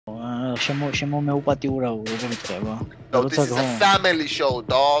შემომეუპატიურაო როგორ იწება. No, this is a family show,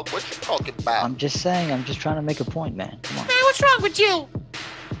 dog. What you talking about? I'm just saying, I'm just trying to make a point, man. Come on. Man, what's wrong with you?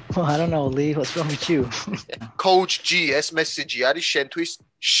 Well, I don't know, Lee. What's wrong with you? Coach G, S message არის შენთვის.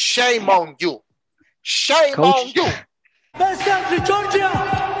 Shame on you. Shame on you. Best country, Georgia.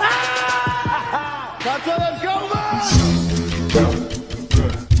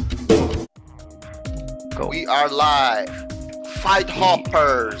 Go. We are live. Fight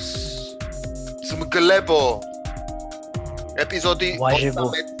Hoppers. Zmglebo. Episodi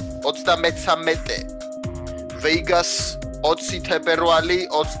 33. Vegas 20 თებერვალი,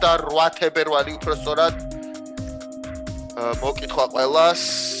 28 თებერვალი უფრო სწორად. მოკითხვა ყველას,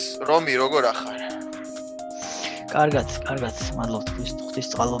 რომი როგორ ახარ? კარგად, მადლობთ ღვთის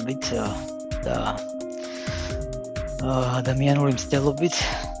წყალობით და ადამიანური მცდელობით.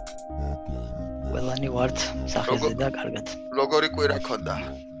 ყველანი ვართ სახეზე და კარგად. როგორი კვირა ქონდა?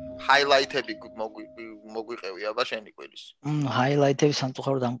 ჰაილაითები მოგვიყევი აბა შენი კვირის. ჰაილაითები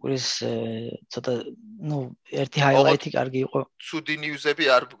სამწუხაროდ ამ კვირის ცოტა, ერთი ჰაილაითი კარგი იყო. ცუდი ნიუზები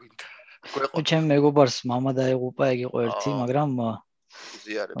არ გვინდა. ჩემ მეგობარს მამა დაეღუპა, ეგ იყო ერთი, მაგრამ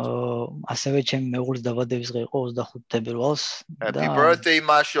ასევე ჩემ მეუღლის დაბადების დღე იყო 25 თებერვალს. Happy birthday,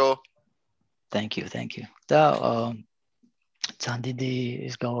 Masho. Thank you. და ძალიან დიდი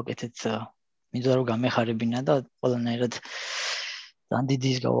ის გავაკეთეთ, მინდა რომ გამეხარებინა და ყველანაირად ძალიან დიდი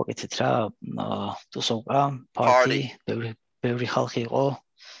ის გავაკეთეთ რა, თუსოვკა, პარტი, ბევრი ხალხი იყო,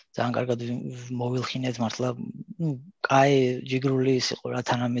 ძალიან კარგად მოვილხინეთ მართლა, კაი ჯიგრული ის იყო რა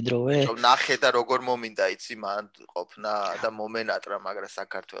თანამედროვე. ნახე და როგორ მომინდა იცი მან ყოფნა და მომენატრა მაგრა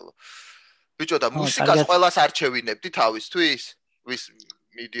საქართველოს. ბიჭო და მუსიკას ყველას არჩევინებდი თავისთვის? ვის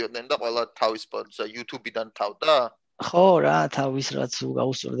მიდიოდნენ და ყველა თავის პორტზე YouTube-დან თავდა? ხო რა, თავის რაც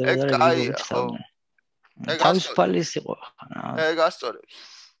გაუსწორდება და რეგულარულად თავდნენ. თავისუფალი იყო. ეგ ასწორებს.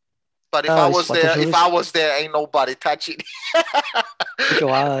 But if I was there, ain't nobody touching. ბიჭო,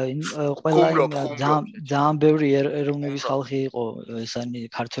 ყველა ძალიან ბევრი ეროვნების ხალხი იყო,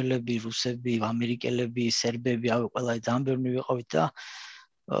 ესენი ქართველები, რუსები, ამერიკელები, სერბები, ყველა ძალიან ბევრი ვიყავით და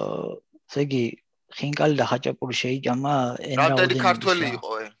ესე იგი ხინკალი და ხაჭაპური შეიჭამა რამდენი ქართველი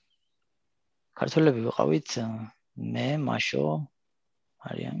იყო? ქართველები ვიყავით, მე, მაშო,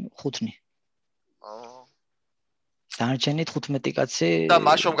 არიან 5. დანარჩენი 15 კაცი და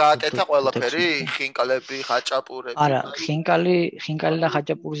მაშომ გააკეთა ყველაფერი, ხინკალები, ხაჭაპურები. არა, ხინკალი და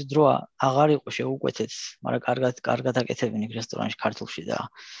ხაჭაპურის დრო აღარ იყო შეუკვეთეთ, მაგრამ კარგად აკეთებენ იქ რესტორანში ქართულში და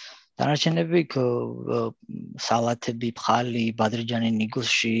დანარჩენები სალათები, ფხალი, ბადრიჯანი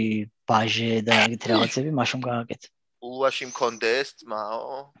ნიგუსში, ბაჟე და ეგეთი რაღაცები მაშომ გააკეთა. ულვაში მქონდეს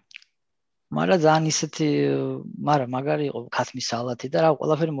ძმაო? მაგრამ ძალიან ისეთი, მაგარი იყო ქათმის სალათი და რა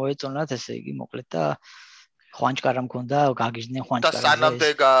ყველაფერი მოეწონათ, ესე იგი მოკლედ და ხვანჭკარა მქონდა, გაგიჟდნენ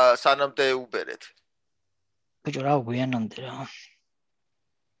ხვანჭკარაზე. და სანამდე უბერეთ. ბიჭო რა გვიანამდე რა.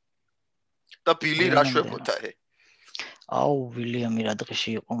 და ბილი რა შვებოდა? ვილიამი რა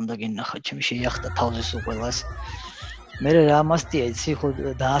დღეში იყო, უნდა გენახა, ჩემი შეიახდა თავზეს უყველას. მე რა მასტია იცი, ხო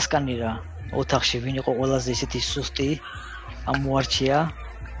დაასკანი რა. ოთახში ვინ იყო ყველაზე ისეთი სუსტი, ამოარჩია.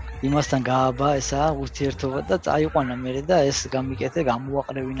 იმასთან გააბა ესა ურთიერთობა და წაიყვანა მე და ეს გამიკეთე,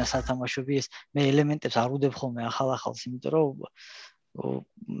 გამოაყრევინა სათამაშოები ეს. მე ელემენტებს არ უდებ ხოლმე ახალ-ახალს, იმიტომ რომ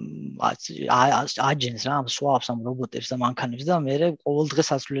აჯენს რა, სვაპს ამ რობოტებს და მანქანებს და მე ყოველ დღე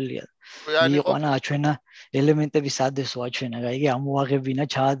საცვლელია. მიიყვანა, აჩვენა ელემენტები სადესო აჩვენა, იგი ამოაღებინა,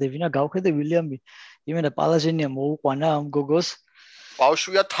 ჩაადებინა, გავხედე ვილიამი. იმენა პალაჟენია მოუყვანა ამ გოგოს.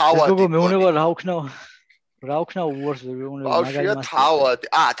 ბავშვია თავადი. გოგო მეუნება რა უქნა უარს ვერ მეუნება ბავშვია თავადი.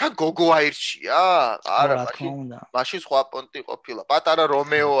 თან გოგო აირჩია? არა, მაშინ სხვა პონტი ყოფილა. პატარა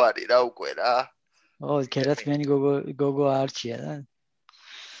რომეო არის რა უკვე რა. ქერათმიანი გოგო აირჩია რა.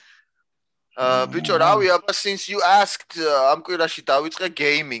 ბიჭო, რავი, აბა since you asked, ამ კვირაში დავიწყე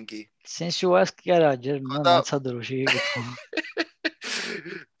გეიმინგი. Since you asked, არა, ჯერ მაცადრო შეგეკითხო.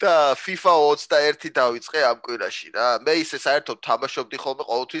 და FIFA 21 დავიწყე ამ კვირაში რა. მე ისე საერთოდ თამაშობდი ხოლმე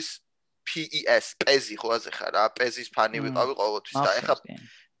ყოველთვის PES-ი ხო აზეხა რა, PES-ის ფანი ვიყავი ყოველთვის და ეხლა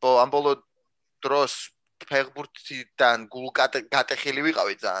ამ ბოლო დროს ფეხბურთიდან გულგატეხილი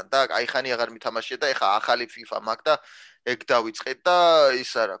ვიყავი ძალიან და აი ხანი აღარ მითამაშია და ეხლა ახალი FIFA მაქვს და ეგ დავიწყე და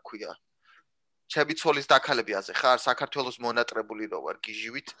ის რა ქვია. ჩემი ცოლის დაქალები აზეხა, საქართველოს მონატრებული რო ვარ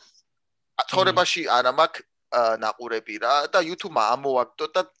გიჟივით. ცხოვრებაში არა მაქვს ნაყურები რა და YouTube-მა ამოვაგდო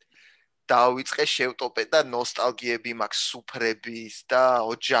და დავიწყე შევტოპე და ნოსტალგიები მაქვს სუფრების და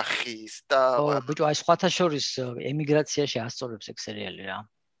ოჯახის და ბიჭო აი სხვათა შორის ემიგრაციაში ასწორებს ეგ სერიალი რა.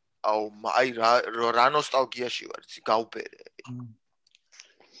 აი რა ნოსტალგიაში ვარ იცი გავბერე.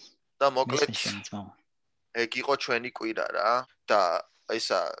 და მოკლედ ეგ იყო ჩვენი კვირა რა და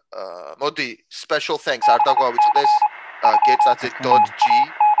ისა მოდი special thanks არ დაგვავიწყდეს გეწაძე.g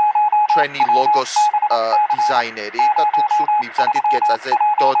ჩვენი ლოგოს დიზაინერი და თუ გსურთ მიბრძანდით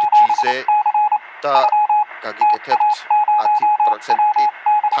გეწაძე.g-ზე და გაგიკეთებთ 10%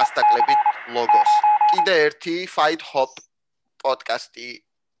 ფასტაკლებით ლოგოს. კიდე ერთი Fight Hop პოდკასტი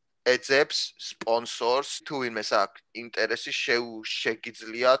ეძებს სპონსორს თუ ვინმეს აქვს ინტერესი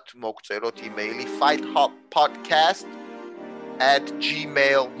შეგიძლიათ მოგწეროთ იმეილი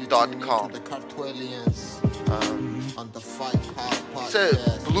fighthop.podcast@gmail.com So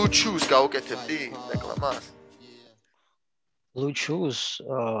blue chews გავუკეთებდი რეკლამას Blue Chews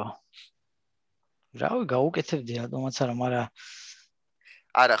რავი გავუკეთებდი რატომაც არა მაგრამ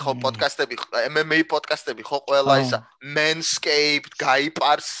არა ხო პოდკასტები MMA პოდკასტები ხო ყველა ისა Manscaped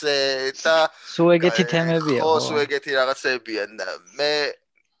გაიპარსე და სულ ეგეთი თემებია ხო სულ ეგეთი რაღაცებია და მე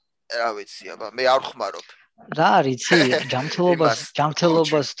რა ვიცი აბა მე არ ხმარობ რა არიცი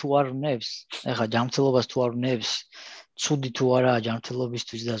ჯამთელობას თუ არ ვნებს ეხა ჯამთელობას თუ არ ვნებს ცუდი თუ არა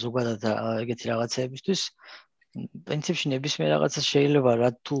ჯამთელობისთვის და ზოგადად ეგეთი რაღაცებისთვის პრინციპში ნებისმიერ რაღაცას შეიძლება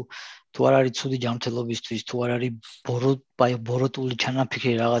რა თუ არ არის ცუდი ჯამთელობისთვის თუ არ არის ბოროტული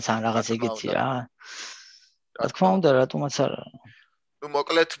ჩანაფიქრი რაღაც ან რაღაც ეგეთი რა რა თქმა უნდა რატომაც არა ნუ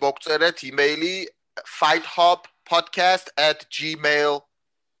მოკლედ მოგწერეთ იმეილი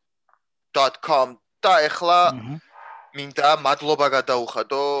fighthop.podcast@gmail.com და ეხლა მინდა მადლობა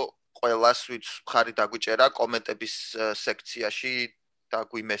გადაუხადო ყველას ვინც ხარი დაგვიჭერა კომენტების სექციაში და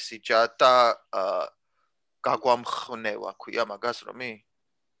გვიმესიჯა და გაგვამხნევა ქვია მაგას რომი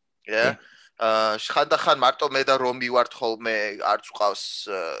ხანდახან მარტო მე და რომი ვართ ხოლმე არც ყავს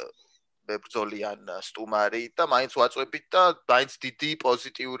მებრძოლიან სტუმარი და მაინც ვაწვევით და მაინც დიდი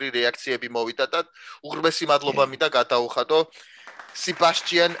პოზიტიური რეაქციები მოვიდა და უღრმესი მადლობა მინდა გადაუხადო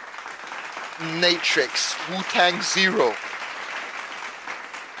Sebastian Natrix Wu-Tang Zero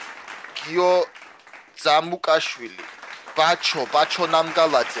Geo Zamukashvili Bacho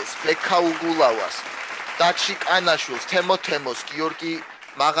Namgaladzes Beka Ugulawას Dakshi Kanashvils Temos Georgi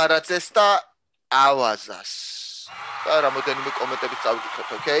Magaraძეს და ავაზას. და რამოდენიმე კომენტები წავიკითხეთ,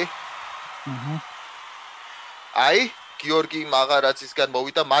 ოკეი? აი, გიორგი მაღარაძისგან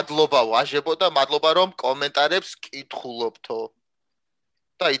მოვიდა მადლობა ვაჟებო და მადლობა რომ კომენტარებს კითხულობთო.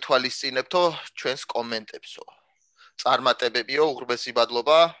 და ითვალისწინებთო ჩვენს კომენტებსო. წარმატებებიო, უღრმესი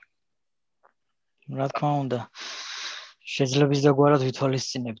მადლობა. რა თქმა უნდა. შეიძლება ზოგადად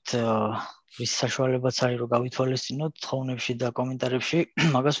ვითვალისწინებთ ვის საშუალებაც არის რომ გავითვალისწინოთ თხოვნებში და კომენტარებში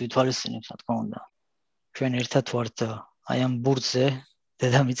მაგას ვითვალისწინებთ რა თქმა უნდა ჩვენ ერთად ვართ აი ამ ბურთზე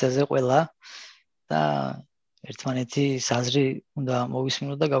დედამიწაზე ყველა და ერთმანეთი საზრი უნდა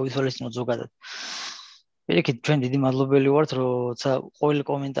მოვისმინოთ და გავითვალისწინოთ ზოგადად პირიქით ჩვენ დიდი მადლობელი ვართ როცა ყოველი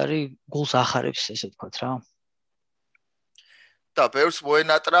კომენტარი გულს ახარებს ესე ვთქვათ რა და ბევრს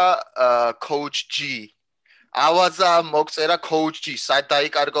მოენატრა coach G ავაზა მოგწერა coach G სად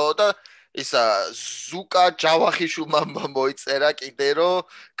დაიკარგაო და ისა ზუკა ჯავახიშვილმა მოიწერა კიდე რომ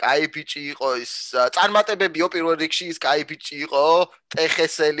კაი ბიჭი იყო ის წარმატებებიო პირველ რიგში ის კაი ბიჭი იყო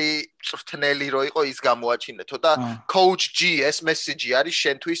ტეხესელი წრთნელი რო იყო ის გამოაჩინეთო და coach G ეს მესიჯი არის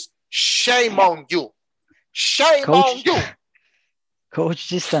შენთვის shame on you coach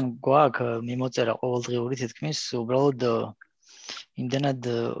G-სთან გვაქვს მიმოწერა ყოველდღიური თითქმის უბრალოდ იმდენად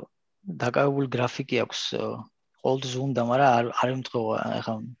დაკავებული გრაფიკი აქვს ყოველთვის უნდა მაგრამ არ ემთხოვა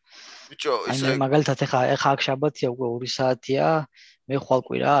ეხლა ბიჭო ისე მაგალითად ეხლა აქ შაბათია უკვე 2 საათია მე ხვალ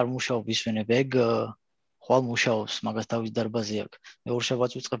კვირა არ მუშაობ ისვენებ ეგ ხვალ მუშაობს მაგას თავის დარბაზი აქვს მე 2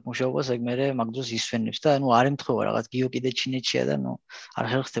 შაბათს ვიწყებ მუშაობას ეგ მე მაგ დროს ისვენებს და ნუ არ ემთხოვა რაღაც გიო კიდე ჩინეთშია და ნუ არ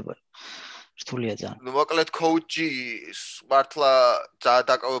ხერხდება რთულია ძალიან ნუ მოკლედ coach მართლა ძალიან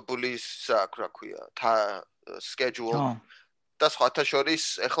დაკავებული აქვს რა ქვია schedule და სხვათა შორის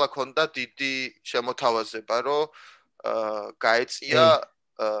ეხლა ქონდა დიდი შემოთავაზება რომ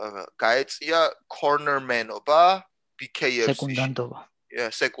გაეწია cornerman-ობა BKFC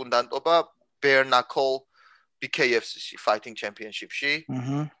სეკუნდანტობა bare knuckle BKFC fighting championship-ში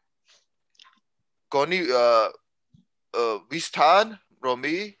გონი ვისთან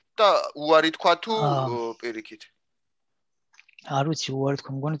რომი და უარი თქვა თუ პირიქით არ ვიცი უარი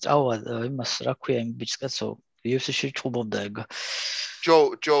თქვა მგონი წავა იმას რა ქვია იმ ბიჭკაცო UFC-ში ჭუბობდა ეგ Joe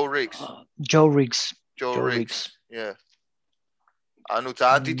Riggs yeah ანუ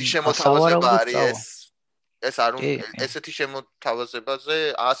ძალიან დიდი შემოთავაზება არის ეს არ უნდა ესეთი შემოთავაზებაზე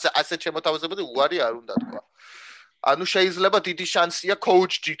ასეთ შემოთავაზებაზე უარი არ უნდა თქვა ანუ შეიძლება დიდი შანსია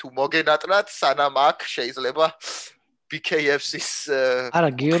coach G თუ მოგენატრათ სანამ აქ შეიძლება BKFC-ს არა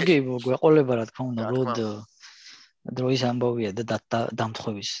გიორგი გვეყოლება რა თქმა უნდა როდ დროის ამბავია და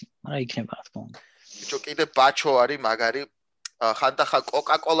დამთხოვის მაგრამ იქნება რა თქმა უნდა ბიჭო კიდე ბაჩო არის მაგარი ხანდახან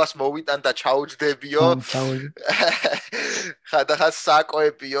კოკა-კოლას მოვიტან და ჩაუჯდებიო. ხანდახან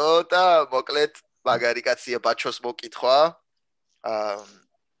საკოებიო და მოკლედ მაგარი კაცია ბაჩოს მოკითხვა.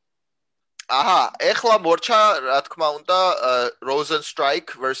 ეხლა მორჩა, რა თქმა უნდა,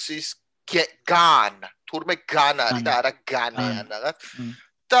 Rozenstruik Vs Gane. თურმე Gane არის და არა Gane ან რაღაც.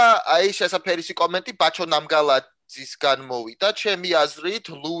 და აი შესაფერისი კომენტი ბაჩო ნამგალაძისგან მოვიდა. ჩემი აზრით,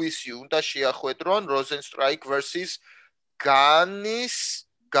 ლუისი უნდა შეახვედრონ Rozenstruik Vs Gane's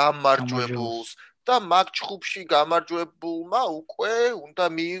გამარჯვებულს და მაგ ჩხუბში გამარჯვებულმა უკვე უნდა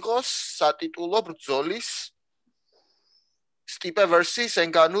მიიღოს სატიტულო ბრძოლის Stipe versus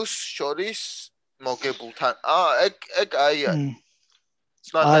Engano's შორის მოგებულთან. ეგ აია.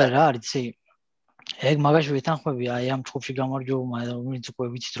 რა არიცი. ეგ მაგაში ვეთანხმები, აი ამ ჩხუბში გამარჯვებულმა, რომელიც უკვე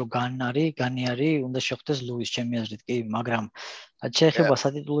ვიცით რომ Gane არის, უნდა შეხვდეს ლუის ჩემი აზრით, კი, მაგრამ რაც შეეხება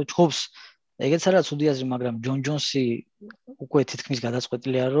სატიტულო ჩხუბს, ეგეც არა ცუდი აზრი, მაგრამ ჯონ ჯონსი უკვე თითქმის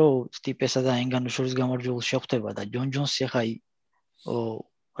გადაწყვეტილია, რომ სტიპესა და ენგანოს შორის გამარჯვებულს შეხვდება და ჯონ ჯონსი ხა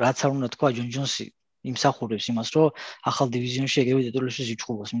რაც არ უნდა თქვა, ჯონ ჯონსი იმსახურებს იმას, რომ ახალ დივიზიონში ეგრევე ტიტულებში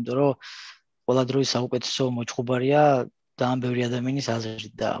იჩხუბოს, იმიტომ რომ ყველა დროის საუკეთესო მოჩხუბარია და ამ ბევრი ადამიანის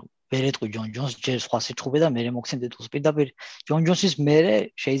აზრით და ვერ ეტყვი ჯონ ჯონს ჯერ სხვა სიჩხუბე და მერე მოგცემ ტიტულს. პირდაპირ ჯონ ჯონსის მერე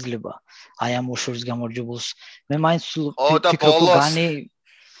შეიძლება აი ამ შორის გამარჯვებულს მე მაინც ფიქრობ Gane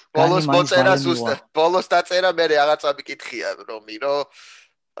ბოლოს მოწერა ზუსტად. ბოლოს დაწერა მე რაღაცა მიკითხია რომ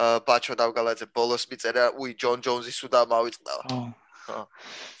ბაჩო დავგალაძე ბოლოს მიწერა ჯონ ჯონსის уда მავიწყდაო.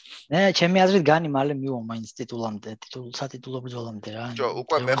 ჩემი აზრით Gane მალე მივა მაინც ტიტულამდე, სატიტულო ბრძოლამდე რა.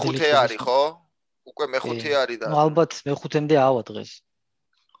 უკვე მეხუთე არის ხო? უკვე მეხუთე არის და ალბათ მეხუთემდე ავა დღეს.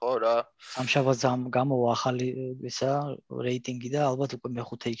 ხო რა. სამშაბათს გამოვა ახალი ისა რეიტინგი და ალბათ უკვე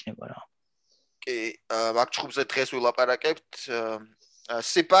მეხუთე იქნება რა. კი, მაგ ჩხუბზე დღეს ვილაპარაკებთ.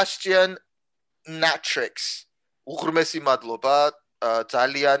 Sebastian Natrix. უღრმესი მადლობა,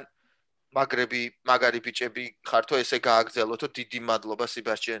 ძალიან მაგარი ბიჭები ხართო, ესე გააგზავნოთო, დიდი მადლობა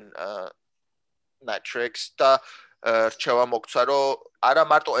Sebastian Natrix და რჩევა მოგცა, რომ არა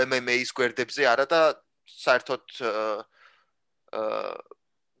მარტო MMA-ის გვერდებზე, არა და საერთოდ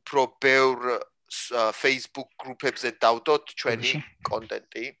უფრო ბევრ Facebook გრუპებზე დავდოთ ჩვენი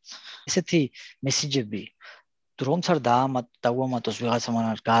კონტენტი. ესეთი მესიჯები რომც არ დაუამატოს ვიღაცამ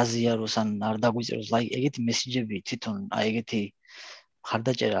არ გააზიაროს ან არ დაგვიწეროს ეგეთი მესიჯები თვითონ აი ეგეთი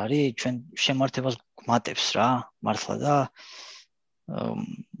ხარდაჭერა არის ჩვენ შემართებას გმატებს რა მართლა და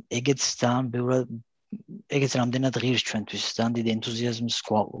ეგეც ძალიან ბევრად ეგეც რამდენად ღირს ჩვენთვის ძალიან დიდი ენთუზიაზმს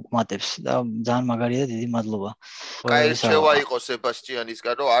გმატებს და ძალიან მაგარია და დიდი მადლობა. კაი რჩევა იყო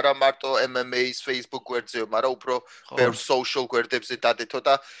სებასტიანისგან რომ არა მარტო MMA-ის Facebook გვერდზეო, მაგრამ უფრო ბევრ social გვერდებზე დადეთო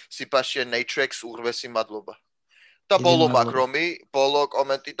და Sebastian Natrix უღრმესი მადლობა. და ბოლო მაკრომი, ბოლო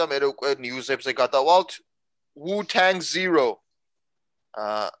კომენტი და მე უკვე ნიუზებზე გადავალთ. Wu-Tang Zero.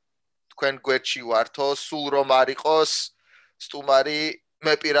 თქვენ გვერდში ვართო, სულ რომ არ იყოს სტუმარი,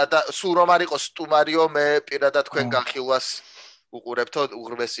 მე პირადად სულ რომ არ იყოს სტუმარიო, მე პირადად თქვენ განხილვას უყურებთო,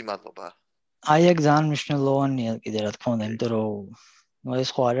 უღრმესი მადლობა. აი ეგ ძალიან მნიშვნელოვანია კიდე რა თქმა უნდა, იმიტომ რომ ეს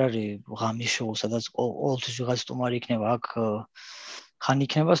ხო არ არის ღამის შოუ, სადაც ყოველთვის ვიღაც სტუმარი იქნება, აქ ხან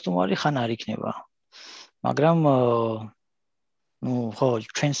იქნება სტუმარი, ხან არ იქნება. მაგრამ ხო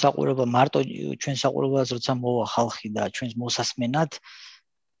ჩვენ საყურებელ მარტო ჩვენ საყურებელს როცა მოვა ხალხი და ჩვენს მოსასმენად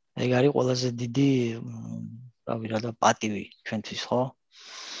ეგ არის ყველაზე დიდი რა და პატივი ჩვენთვის ხო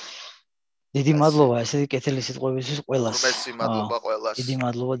დიდი მადლობა ესეთი კეთილი სიტყვებისთვის ყველას უღრმესი მადლობა ყველას დიდი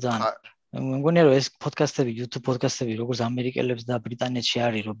მადლობა ძალიან მე მგონია რომ ეს პოდკასტები YouTube პოდკასტები როგორც ამერიკელებს და ბრიტანეთში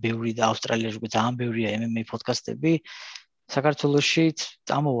არის რომ ბევრი და ავსტრალიაში უკვე ძალიან ბევრია MMA პოდკასტები საქართველოშიც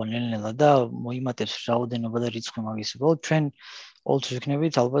წამოვან ნელ-ნელა და მოიმატებს რაოდენობა და რიცხვი მაგის უბრალოდ ჩვენ ყოველთვის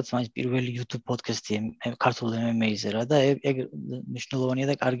ვიქნებით ალბათ მაინც პირველი YouTube პოდკასტი ქართულ MMA-ზე რა და ეგ მნიშვნელოვანია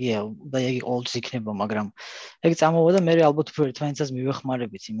და კარგია და ეგ ყოველთვის იქნება მაგრამ ეგ წამოვა და მე ალბათ უფრო ერთმანეთსაც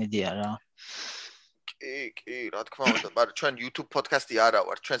მივეხმარებით იმედია რა კი რა თქმა უნდა მაგრამ ჩვენ YouTube პოდკასტი არა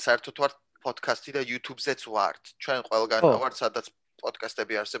ვართ ჩვენ საერთოდ ვართ პოდკასტი და YouTube-ზეც ვართ ჩვენ ყველგან ვართ სადაც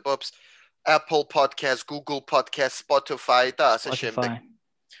პოდკასტები არსებობს Apple Podcast, Google Podcast, Spotify და ასე შემდეგ.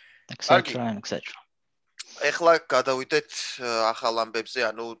 etc. ეხლა გადავიდეთ ახალ ამბებზე,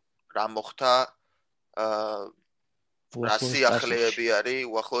 ანუ რა მოხდა რა სიახლეები არის,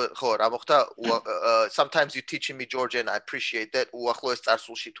 ხო, რა მოხდა sometimes you teaching me Georgia and I appreciate that. უახლოეს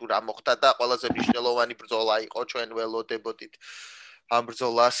წარსულში თუ რა მოხდა და ყველაზე მნიშვნელოვანი ბრძოლა იყო ჩვენ ველოდებოდით ამ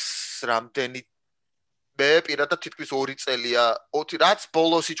ბრძოლას რამდენი მე პირადად თითქმის 2 წელია, რაც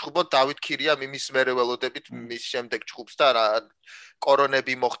ბოლოს იჩხუბოთ დავით ქირია მის მერე ველოდებით მის შემდეგ ჩხუბს და რა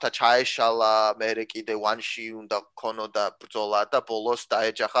კორონები მოხდა, ჩაეშალა, მერე კიდე ვანში უნდა ქონოდა ბრძოლა და ბოლოს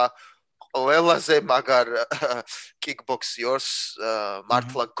დაეჯახა ყველაზე მაგარ kickboxers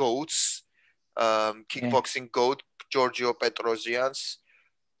მართლა goats kickboxing goat Geo Petrosyans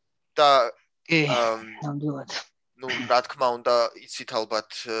და ნამდვილად ну რა თქმა უნდა იცით ალბათ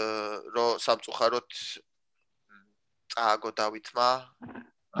რომ სამწუხაროდ წააგო დავითმა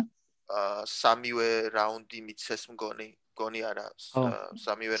სამივე რაუნდი მიცეს მგონი არა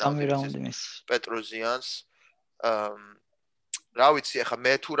სამივე რაუნდი მიცეს Petrosyans რა ვიცი ახლა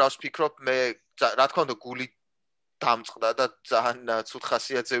მე თუ რას ვფიქრობ მე რა თქმა უნდა გული დამწყდა და ძალიან ცუდ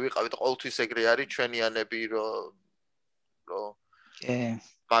ხასიათზე ვიყავი და ყოველთვის ეგრე არის ჩვენიანები რომ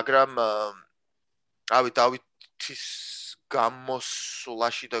მაგრამ რავი დავითის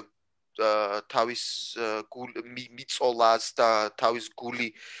გამოსვლაში და თავის მიწოლას და თავის გული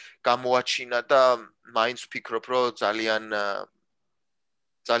გამოაჩინა და მაინც ვფიქრობ რომ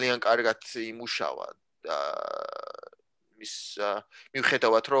ძალიან კარგად იმუშავა ის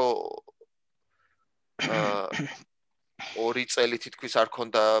მიუხედავად რომ 2 წელი თითქმის არ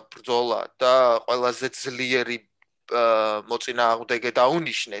ქონდა ბრძოლა და ყველაზე ძლიერი მოწინააღმდეგე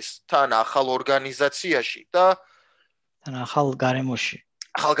დაუნიშნეს თან ახალ ორგანიზაციაში და თან ახალ გარემოში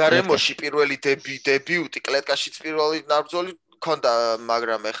პირველი დებიუტი კლეტკაშიც პირველი ნაბრძოლი ქონდა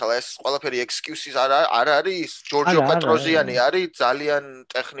მაგრამ ეხლა ეს ყველაფერი ექსკიუსის არ არის Geo Petrosyani არის ძალიან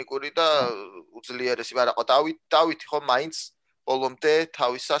ტექნიკური და უძლიერესი მაგრამ დავითი ხო მაინც ბოლომდე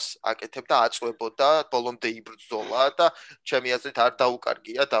თავისას აკეთებდა აწვებოდა ბოლომდე იბრძოლა და ჩემი აზრით არ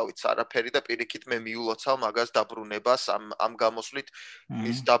დაუკარგია დავითს არაფერი და პირიქით მე მიულოცავ მაგას დაბრუნებას ამ გამოსვლით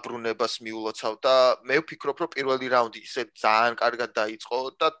მის დაბრუნებას მიულოცავ და მე ვფიქრობ რომ პირველი რაუნდი ისე ძალიან კარგად დაიწყო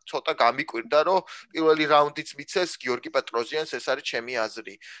და ცოტა გამიკვირდა რომ პირველი რაუნდიც მიცეს Geo Petrosyans ეს არის ჩემი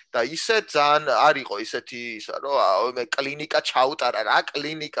აზრი და ისე ძალიან არ იყო ისეთი ისა რომ მე კლინიკა ჩაუტარა რა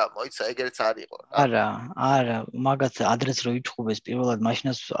კლინიკა მოიცა ეგრეც არ იყო არა მაგაც ადრეც რო იჩხუბეს პირველად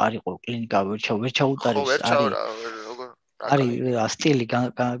მაშინაც არ იყო კლინიკა ვერ ჩაუტარეს არის სტილი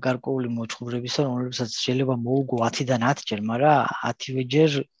გარკვეული მოჩხუბრებისა რომლებსაც შეიძლება მოუგო 10-დან 10 ჯერ მაგრამ 10-ვე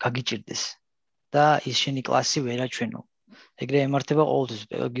ჯერ გაგიჭირდეს და ის შენი კლასი ვერ აჩვენო ეგრე ემართება ყოველთვის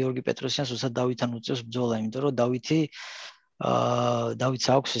Geo Petrosyans უცად დავითთან უწევს ბრძოლა იმიტომ რომ დავითს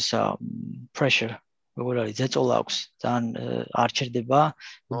აქვს ეს pressure როგორ არის ზეწოლა აქვს ძალიან არ ჩერდება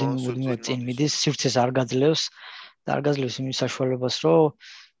უდიმე წინ მიდის სივრცეს არ გაძლევს და არ გაძლევს იმის საშუალებას რომ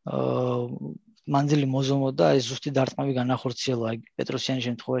მანძილი მოზომოდა ეს ზუსტი დარტყმები განახორციელა Petrosyanis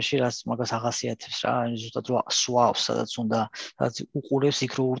შემთხვევაში რაც მაგას ახასიათებს რა ზუსტად რომ სვავს სადაც უნდა სადაც უყურებს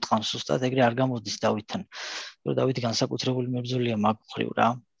იქ რო ურტყამს ზუსტად ეგრე არ გამოდის დავითთან რომ დავითი განსაკუთრებული მებრძოლია მაგ მხრივ რა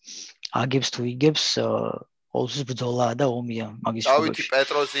აგებს თუ იგებს ყოველთვის ბრძოლაა და ომია მაგის შუბებში. დავითი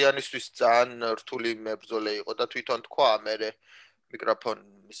Petrosyanისთვის ძალიან რთული მებრძოლე იყო და თვითონ თქვა ამერე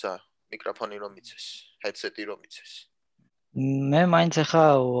მიკროფონი რომ იცეს, headset-ი რომ იცეს. მე მაინც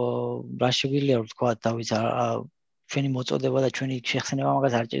ახლა რა შეგვიძლია რომ თქვა დავითს ჩვენი მოწოდება და ჩვენი შეხსენება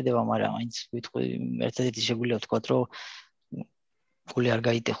მაგას არ ჭირდება, მაგრამ მაინც ვიტყვი ერთადერთი შეგვიძლია თქვა რომ გული არ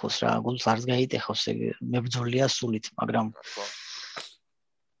გაიტეხოს რა, გულს არ გაიტეხოს მებრძოლია სულით, მაგრამ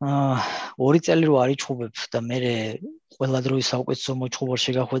 2 წელი რო არ იჩხუბებ და მე ყველა დროის საუკეთესო მოჩხუბარს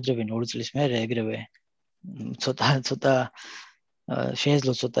შეგახვედრებინ 2 წლის მერე ეგრევე ცოტა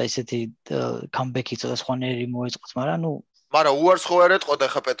შეიძლება ცოტა ისეთი comeback-ი ცოტა სხვანაირი მოეწყოთ, მაგრამ მაგრამ უარს ხო არ ეტყოდა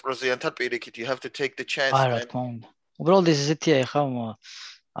ხა Petrosyan-თან პირიქით, you have to take the chance, man. არა, თქმა უნდა. უბრალოდ ესეთია ხა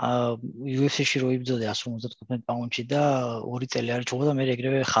UFC-ში რო იბრძოდე 155 პაუნდში და 2 წელი არ იჩხუბა და მე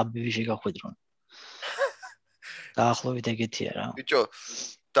ეგრევე ხაბიბი შეგახვედრონ. დაახლოებით ეგეთია რა. ბიჭო,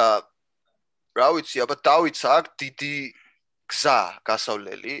 და რა ვიცი, აბა დავითს აქვს დიდი გზა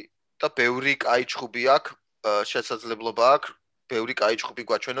გასავლელი და ბევრი კაი ჩხუბი აქვს, შესაძლებლობა აქვს, ბევრი კაი ჩხუბი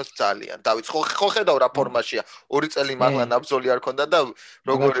გვაჩვენოს ძალიან. დავითს ხო ხედავ რა ფორმაშია, 2 წელი მაღლა ნაბრძოლი არ ქონდა და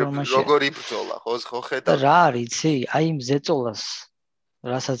როგორი ბრძოლა, ხო ხედავ. რა არის, იცი, აი იმ ზეწოლას,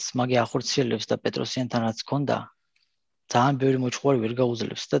 რასაც მაგი ახორციელებს და Petrosyan-თანაც ქონდა, ძალიან ბევრი მოჩხუბარი ვერ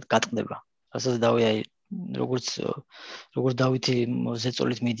გაუძლებს და გატყდება. რასაც დავი აი როგორც დავითი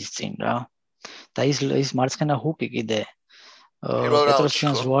ზეწოლით მიდის წინ რა. და ის მარცხენა ჰუკი კიდე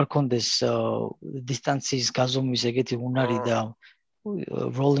Petrosyan's რო არ კონდეს დისტანციის გაზომვის ეგეთი უნარი და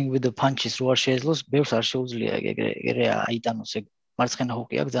rolling with the punches რო არ შეეძლოს, ბევრს არ შეუძლია ეგრე აიტანოს ეგ მარცხენა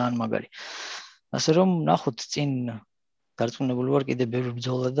ჰუკი აქვს ძალიან მაგარი. ასე რომ ნახოთ წინ დარწმუნებული ვარ კიდე ბევრი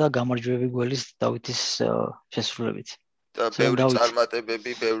ბრძოლა და გამარჯვებები გველის დავითის შესრულებით. და ბევრი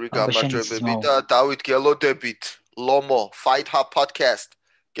წარმატებები, ბევრი გამარჯვებები და დავით გელოდებით ლომო Fight Hub podcast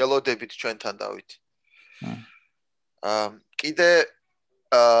გელოდებით ჩვენთან დავით. კიდე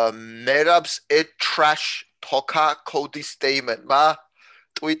merabs a trash talker Cody Stamen ma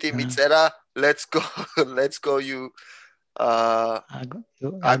tweet-ი მიწერა let's go you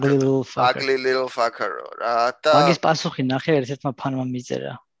ugly little fucker. Ugly little fucker რა და მაგის პასუხი ნახე ერთ-ერთმა ფანმა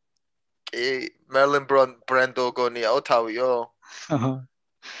მიწერა. კი Merlin Brando გონიაო თავიო?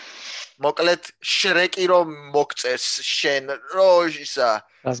 მოკლედ შრეკი რომ მოგწეს შენ რო ისა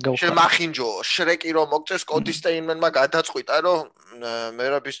შენ მახინჯო შრეკი რომ მოგწეს კოდი სტეინმენმა გადაწყვიტა რომ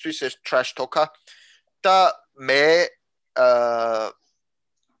მერაბისთვის ეს trash talk-ა და მე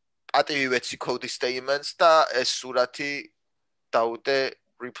პატივი ვეცი კოდი სტეინმენს და ეს სურათი დაუდე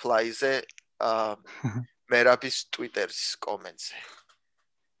reply-ზე მერაბის Twitter-ის კომენტზე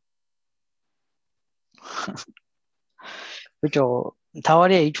ბიჭო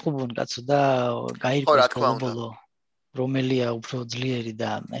თავარია იჭუბუნ კაცო და გაირკვეს ბოლო რომელია უფრო ძლიერი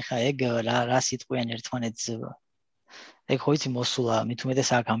და ეხა ეგ რა სიტყვიან ერთმანეთს ეგ ხო იცი მოსულა მით უმეტეს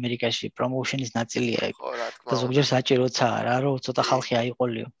აქ ამერიკაში პრომოუშენის ნაწილია ეგ და ზოგჯერ საჭიროა რა რომ ცოტა ხალხი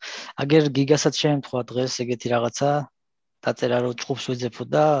აიყოლიო აგერ გიგასაც შეემთხვა დღეს ეგეთი რაღაცა დაწერა რომ ჭუბს ვეძებო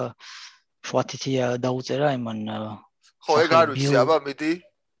და შვათითია დაუწერა იმან ხო ეგ არ ვიცი აბა მიდი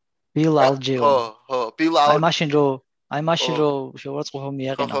Bill Algeo ხო Bill Algeo აი მაშინ რო შევაწყობო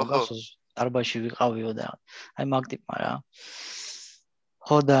მიაყენა გასოს დარბაში ვიყავიო და აი მაგ ტიპმა რა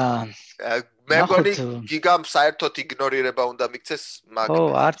ხო და მე მგონი გიგამ საერთოდ იგნორირება უნდა მიქცეს მაგ ხო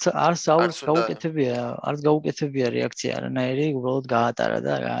არც გაუკეთებია რეაქცია არანაირი უბრალოდ გაატარა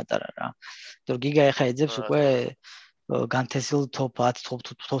რა თორე გიგა ეხა ეძებს უკვე განთესილ top 10 top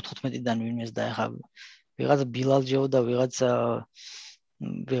 15-დან ვინმეს და ეხა ვიღაცა Bill Algeo და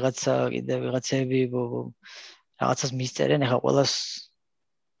ვიღაცა კიდე ვიღაცები რაღაცას მისწერენ ეხა ყველას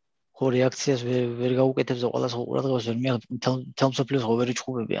ხო რეაქციას ვერ გაუკეთებს და ყველას ყურადღებას ვერ მიაღწევს თელმსოფლიოს ხოვერი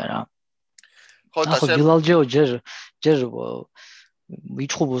ჭუბებია რა ხო და ბილალჯეო ჯერ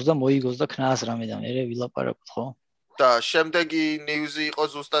ვიჭუბოს და მოიგოს და ქნას რამე და მე ვილაპარაკოთ ხო და შემდეგი ნიუზი იყო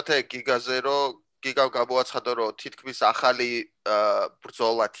ზუსტად ეგ გიგაზე რომ გიგავ გამოაცხადა რომ თითქმის ახალი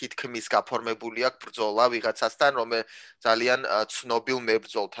ბრძოლა თითქმის გაფორმებული აქვს ბრძოლა ვიღაცასთან რომელიც ძალიან ცნობილ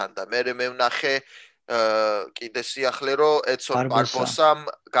მებრძოლთან და მე ვნახე კიდე სიახლე რომ ედსონ ბარბოსამ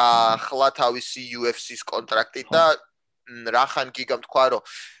გაახლა თავისი UFC-ს კონტრაქტი და რახან გიგამ თქვა რომ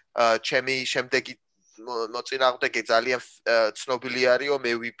ჩემი შემდეგი მოწინააღმდეგე ძალიან ცნობილი არისო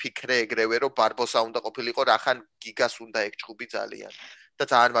მე ვიფიქრე ეგრევე რომ ბარბოსა უნდა ყოფილიყო რახან გიგას უნდა ეგ ჭუბი ძალიან და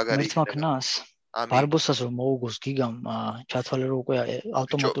ძალიან მაგარი იქნება ბარბოსას რომ მოუგოს გიგამ ჩათვალე რომ უკვე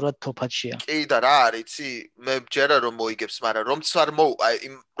ავტომატურად თოფაჩია კი და რა არის იცი მე მჯერა რომ მოიგებს მაგრამ რომც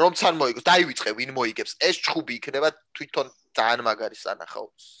არ მოიგოს დაივიწყე ვინ მოიგებს ეს ჭუბი იქნება თვითონ ძალიან მაგარი სანახაო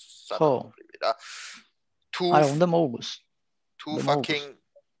სანახაობრივი რა არა უნდა მოუგოს two fucking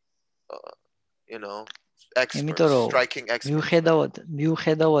you know striking experts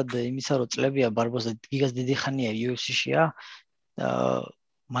მიუხედავად იმისა რომ წლებია ბარბოსა გიგას დიდი ხანია UFC-შია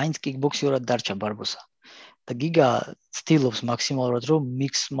მაინც kickboxing-ურად დარჩა ბარბოსა და გიგა ცდილობს მაქსიმალურად რომ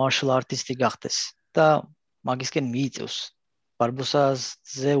mixed martial artist-ი გახდეს და მაგისკენ მიიწევს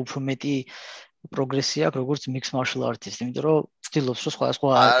ბარბოსაზე უფრო მეტი პროგრესი აქვს როგორც mixed martial artist იმიტომ რომ ცდილობს რომ სხვადასხვა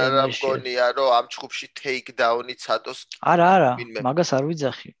არა მგონია რომ ამ ჭუბში take down-ი ცადოს არა მაგას არ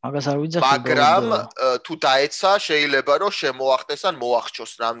ვიძახი მაგრამ თუ დაეცა შეიძლება რომ შემოახტეს ან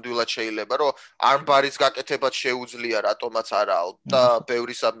მოახჩოს ნამდვილად შეიძლება რომ armbar-ის გაკეთებაც შეუძლია რატომაც არაო და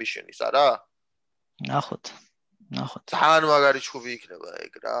ბევრი submission-ის არა ნახოთ ძალიან მაგარი ჭუბი იქნება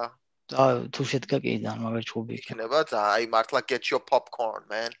ეგ რა თუ შედგა კი ძალიან მაგარი ჭუბი იქნება აი მართლა get your popcorn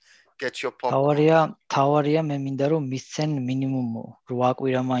man თავარია მე მინდა რომ მისცენ მინიმუმ 8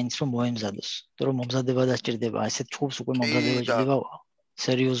 კვირა მაინც რომ მოემზადოს იმიტომ რომ მომზადება დასჭირდება ესეთ ჭუბს უკვე მომზადება ჭირდება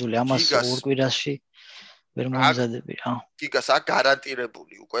სერიოზული ამას 2 კვირაში ვერ მომზადები რა გიგას აქ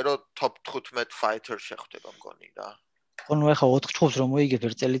გარანტირებული უკვე რომ top 15 fighter შეხვდება მგონი რა ხო ნუ ეხა 4 ჭუბს რომ მოიგებ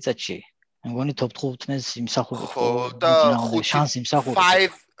ერთ წელიწადში მგონი top 15-ს იმსახურებ ხო და შანსი იმსახურებ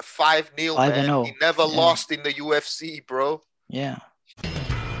 5-0 man he never lost in the UFC bro yeah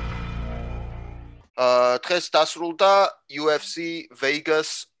დღეს დასრულდა UFC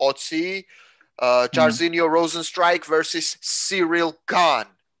Vegas 20 Jairzinho Rozenstruik vs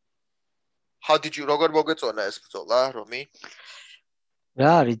Gane How did you როგორ მოგეწონა ეს ბრძოლა რომი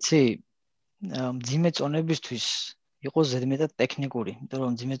რა არიცი მძიმე წონებისთვის იყო ზედმეტად ტექნიკური იმიტომ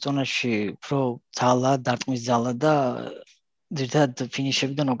რომ მძიმე წონაში უფრო ძალა დარტყმის ძალა და ძირთად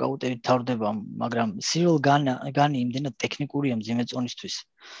ფინიშებიდან ნოკაუტებით თავდება მაგრამ Gane იმდენად ტექნიკურია მძიმე წონისთვის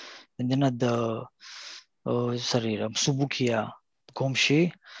იმდენად ეს არის რა მსუბუქია გომში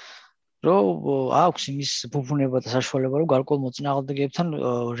რომ აქვს იმის ბუბუნება და საშუალება რომ გარკვეულ მოწინააღმდეგეებთან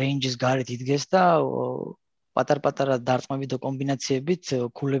რეინჯის გარეთ იდგეს და პატარ-პატარა დარტყმებით და კომბინაციებით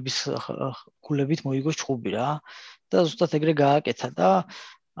ქულებით მოიგოს ჭუბი რა და ზუსტად ეგრე გააკეთა და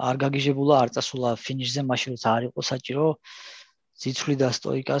არ გაგიჟებულა, არ წასულა ფინიშზე, მაშინ როცა არ იყო საჭირო ციცვლი და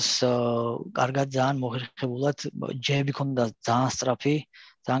სტოიკას კარგად ძალიან მოხერხებულად ჯები ქონდა ძალიან სწრაფი,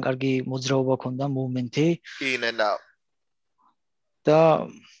 ძალიან კარგი მოძრაობა ქონდა, მუვმენტი in and out. და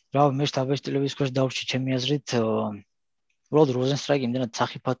რა მე შტაბეშტილების ქვეშ დავრჩი ჩემი აზრით უბრალოდ როზენსტრაიკი იმდენად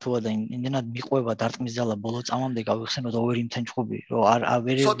სახიფათოა და იმდენად მიყვება დარტყმის ძალა ბოლო წამამდე გავიხსენოთ overimten ჭუბი რომ არ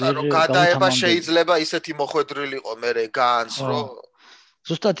ვერ ცოტა რომ გადაება შეიძლება ისეთი მოხვედრილიყო მე განს რომ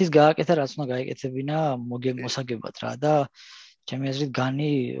ზუსტად ის გააკეთა რაც უნდა გაეკეთებინა მოსაგებად რა და ჩემი აზრით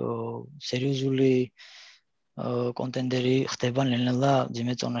განი სერიოზული კონტენდერი ხდება ნელ-ნელა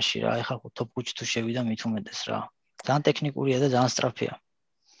ძიმე ზონაში რა ეხლა top 5-ში თუ შევიდა მით უმეტეს რა ძალიან ტექნიკურია და ძალიან სწრაფია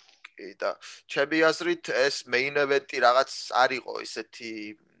კი და ჩემი აზრით ეს main event-ი რაღაც არ იყო ისეთი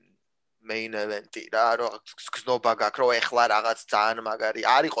main event-ი რა რომ გზნობა გაქვს რომ ეხლა რაღაც ძალიან მაგარი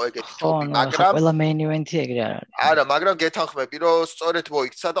არ იყო ეგეთი ტოპი მაგრამ ყველა main event-ი ეგრე არ არის არა მაგრამ გეთანხმები რომ სწორედ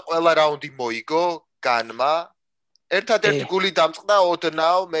მოიქცა და ყველა რაუნდი მოიგო განმა ერთადერთი გული დამწყდა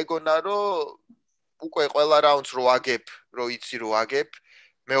ოდნავ მეგონა რომ უკვე ყველა რაუნდს რო აგებ რო იცი რო აგებ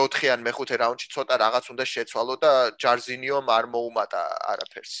მეოთხე ან მეხუთე რაუნდში ცოტა რაღაც უნდა შეცვალო და ჯარზინიომ არ მოუმატა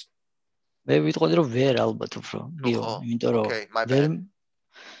არაფერს მე ვიტყოდი რომ ვერ ალბათ უფრო გიო იმიტომ რომ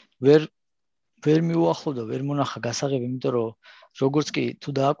ვერ მიუახლოვდა ვერ მონახა გასაღები იმიტომ რომ როგორც კი თუ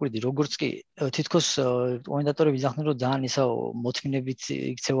დააკვირდი როგორც კი თითქოს კომენტატორები იზახნენ რომ ძალიან ისა მოთმინებით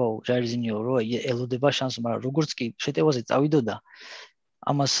იქცევაო ჯარზინიო რომ ელოდება შანსს მაგრამ როგორც კი შეტევაზე წავიდოდა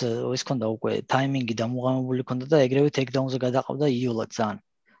ამას ის ქონდა უკვე ტაიმინგი დამუღამებული ქონდა და ეგრევე ტეიქდაუნზე გადაყავდა იოლად ძალიან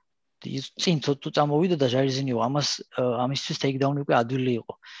წინ თუ წამოვიდოდა ჯარზინიო ამისთვის ტეიქდაუნი უკვე ადვილი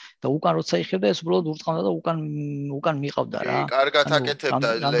იყო და უკან როცა იხებდა ეს უბრალოდ ურტყამდა და უკან მიყავდა რა კი კარგად აკეთებდა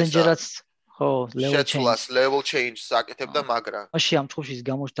რამდენჯერაც ხო level change აკეთებდა მაგრამ მაშინ ამ წყობაში ის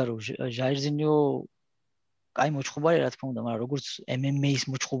გამოჩნდა რომ ჯარზინიო კაი მოჭხუბარი რა თქმა უნდა მაგრამ როგორც MMA-ის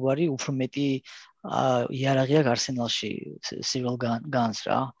მოჭხუბარი უფრო მეტი იარაღი აქვს არსენალში Cyril Gane-ს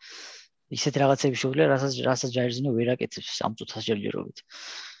რა ისეთ რაღაცები შეუძლია რასაც ჯარზინიო ვერ აკეთებს ამ წუთას ჯერჯერობით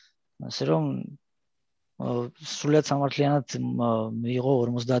ასე რომ სულად სამართლიანად მიიღო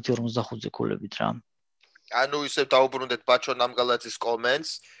 50-55-ზე ქულებით რა ანუ ისე დაუბრუნდეთ ბაჩო ნამგალაძის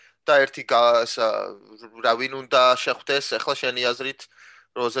კომენტს და ერთი რა ვინ უნდა შეხვდეს ახლა შენი აზრით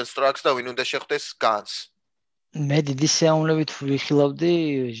როზენსტრაკს და ვინ უნდა შეხვდეს განს მე დიდი სიამოვნებით ვიხილავდი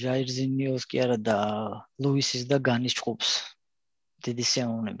ჟაირზინიოს კი არა და ლუისის და განის ჭუბს დიდი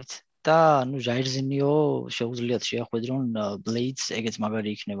სიამოვნებით და ნუ ჟაირზინიო შეუძლიათ შეახვედრონ ბლეიდს ეგეც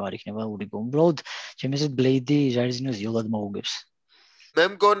მაგარი იქნება არ იქნება ურიგო უბრალოდ ჩემი აზრით ბლეიდი ჟაირზინიოს იოლად მოუგებს მე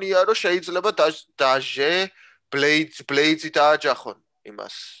მგონია რომ შეიძლება დაჟე ბლეიდზი დააჯახონ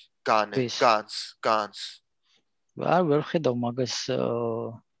იმას განს ვერ ხედავ მაგას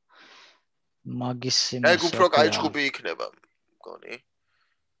მაგის იმას ეგ უფრო კაი ჭუბი იქნება მგონი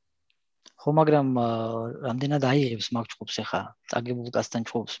ხო მაგრამ რამდენად აიღებს მაგ ჭუბს ახლა წაგებულ კაცთან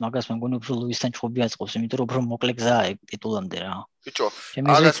ჭუბს მაგას მე მგონი უფრო ლუისთან ჭუბი აწყობს იმიტომ რომ უფრო მოკლე გზაა ეგ ტიტულამდე რა ბიჭო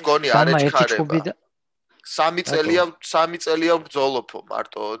აგას მგონი არ ეჩქარება 3 წელია ბრძოლობო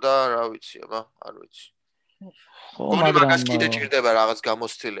მარტო და რა ვიცი აბა არ ვიცი ხო მაგრამ მაგას კიდე ჭირდება რაღაც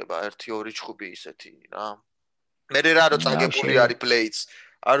გამოცდილება 1-2 ჭუბი ისეთი რა მე რა რო წაგებული არის blades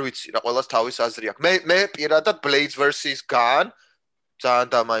არ ვიცი რა ყველას თავის აზრი აქვს მე პირადად blades versus gun ძალიან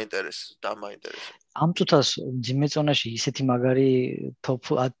დამაინტერესა ამ წუთას ძიმე ზონაში ისეთი მაგარი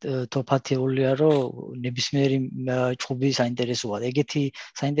top 10-ია რომ ნებისმიერი ჭუბი საინტერესოა ეგეთი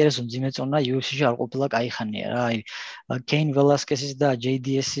საინტერესო ძიმე ზონა UFC-ში არ ყოფილა кайხანია რა აი Cain Velasquez-ის და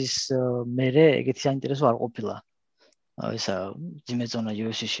JDS-ის მერე ეგეთი საინტერესო არ ყოფილა ესა ძიმე ზონა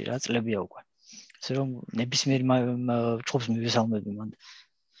UFC-ში რა წლებია უკვე ასე რომ ნებისმიერ ჭუბს მივესალმები მანდ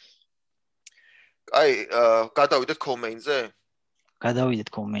აი გადავიდეთ co-main-ზე გადავიდეთ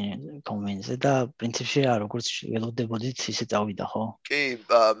co-main-ზე და პრინციპში რა როგორც ველოდებოდით ისე წავიდა ხო კი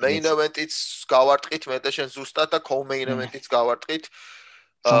main event-იც გავარტყით მე და შენ ზუსტად და co-main event-იც გავარტყით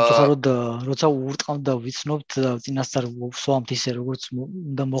სამწუხაროდ როცა ურტყავდა ვიცნობთ წინასწარ ვსვამთ ისე როგორც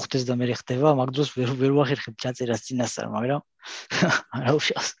უნდა მოხდეს და მე ხდება მაგ დროს ვერ ვახერხებ ჩაწერას წინასწარ მაგრამ არა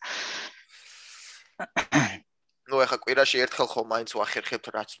უშავს ნუ ახლა კვირაში ერთხელ ხომ მაინც ვახერხებთ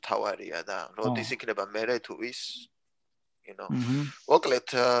რაც მთავარია და როდის იქნება მერე თუ ის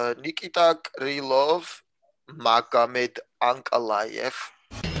მოკლედ ნიკიტა კრილოვ მაგომედ ანკალაიევ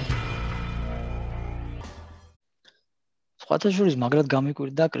სხვათა შორის მაგრად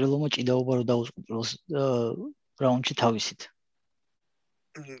გამიკვირდა კრილოვმა ჭიდაობა რო დაუსყუპროს რაუნდში თავისით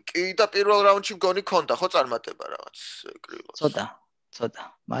კი და პირველ რაუნდში მგონი ქონდა ხო წარმატება რაღაც კრილოვს ცოტა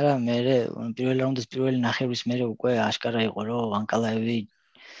მაგრამ მე პირველ რაუნდის პირველი ნახევრის მერე უკვე აშკარა იყო რომ ანკალაევი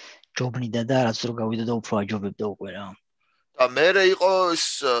ჯობნიდა და რაც რო გავიდა და უფრო აჯობებდა უკვე რა და მერე იყო ის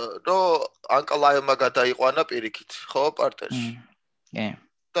რომ ანკალაიმა გადაიყვანა პირიქით, ხო, პარტერში. კი.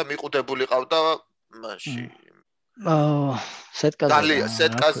 და მიყუდებული ყავდა მაშინ.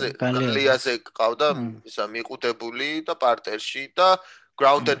 სეტკაზე გალიაზე ყავდა ისა მიყუდებული და პარტერში და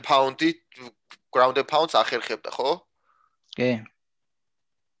ground and pounds ახერხებდა, ხო? კი.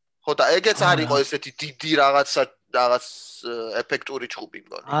 ხო და ეგეც არ იყო ესეთი დიდი რაღაც ეფექტური ჩხუბი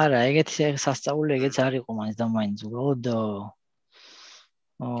მგონი. არა, ეგეთი სასწაული ეგეც არ იყო მაინც და მაინც უბრალოდ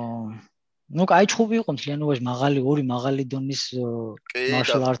ну, კაი ჩხუბი იყო მთლიანობაში, ორი მაღალი დონის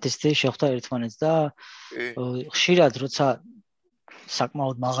martial artist-ი შეხვდა ერთმანეთს და ხშირად როცა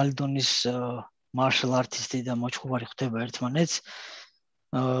საკმაოდ მაღალი დონის martial artist-ი და მოჩხუბარი ხვდება ერთმანეთს,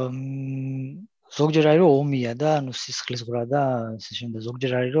 ზოგჯერ არის რომ ომია და ანუ სისხლის ზღვრა და ესე შემდეგ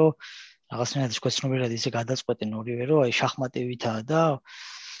ზოგჯერ არის რომ რაღაცნაირად შეგვეცნობიერად ისე გადაწყვეტენ ორივე რომ აი შახმატივითაა და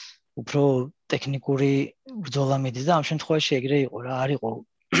უფრო ტექნიკური ბრძოლა მიდის და ამ შემთხვევაში ეგრე იყო რა, არ იყო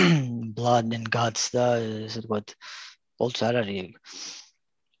blood and guts და ესე ვთქვათ პოლც არ არის.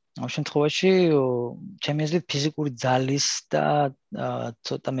 ამ შემთხვევაში ჩემი აზრით ფიზიკური ძალის და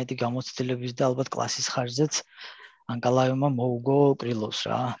ცოტა მეტი გამოცდილების და ალბათ კლასის ხარჯზეც ანკალაევმა მოუგო კრილოვს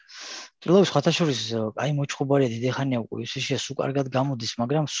რა. კრილოვი სხვათაშორის აი მოჩხუბარია დიდი ხანია უკვე UFC-ში სულ კარგად გამოდის,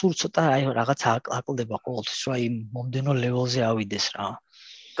 მაგრამ სულ ცოტა აი რაღაცა აკლდება ყოველთვის რომ აი მომდენო ლეველზე ავიდეს რა.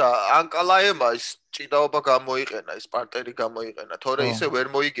 და ანკალაევმა ის ჭიდაობა გამოიყენა, ის პარტერი გამოიყენა, თორე ისე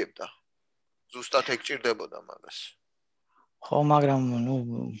ვერ მოიგებდა. ზუსტად ეგ ჭირდებოდა მაგას. ხო, მაგრამ ნუ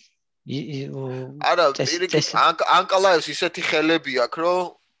არა, ანკალაევს ისეთი ხელები აქვს, რომ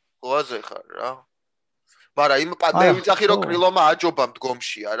ყოაზე ხარ რა. მაგრამ იმ მე ვიცახი რომ კრილომა აჯობა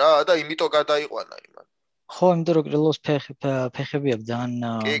მდგომშია რა და იმიტომ გადაიყვანა იმან. ხო, იმიტომ რომ კრილოს ფეხები აქვს ძალიან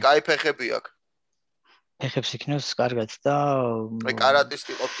კი, კაი ფეხები აქვს. ფეხებს იქნევს კარგად და აი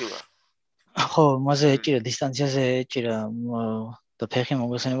კარატისტი ყოფილა. ხო, მასე ეჭირა დისტანციაზე ეჭირა და ფეხი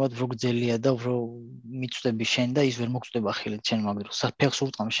მოგესალმებად უფრო გძელია და უფრო მიწვდები შენ და ის ვერ მოგწდება ხელით შენ მაგდროს. ფეხს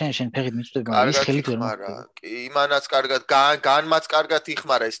ურტყამ შენ ფეხით მიწვდები, მაგრამ ის ხელით ვერ მოგწდება. კი, იმანაც კარგად, განმაც კარგად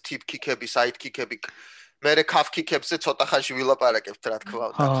იხმარა ეს tip kick-ები, side kick-ები. მერე calf kick-ებზე ცოტა ხანში ვილაპარაკებთ რა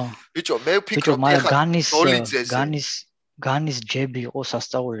თქმა უნდა. ბიჭო, მე ვფიქრობ ეხლა განის ჯები იყო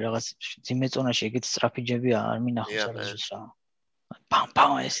სასწაული რაღაც ძიმეწონაში ეგეთი სწრაფი ჯები არ მინახავს არასდროს რა.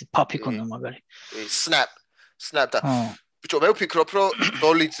 პამ ეს პაპი კონა მაგარი. snap და ბიჭო, მე ვფიქრობ რომ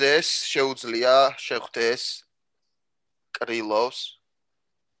დოლიძეს შეუძლია შეხვდეს კრილოვს.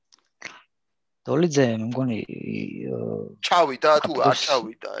 დოლიძე მე მგონი ჩავიდა თუ არ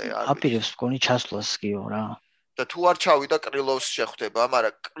ჩავიდა აპირებს მგონი ჩასვლას კიო რა. და თუ არ ჩავიდა კრილოვს შეხვდება,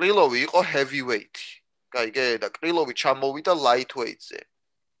 მაგრამ კრილოვი იყო heavyweight. გაიგე და კრილოვი ჩამოვიდა lightweight-ზე.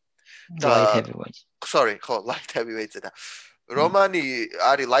 light heavyweight. Sorry, ხო, light heavyweight-ზე და რომანი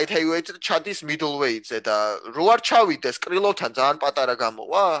არის light heavyweight-ზე და ჩადის middleweight-ზე და რო არ ჩავიდეს კრილოვთან ძალიან პატარა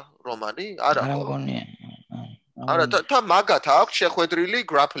გამოვა რომანი? არა ხო? არა მგონია. არა და მაგათ აქვს შეხვედრილი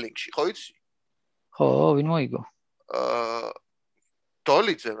grappling-ში, ხო იცი? ხო, ვინ მოიგო?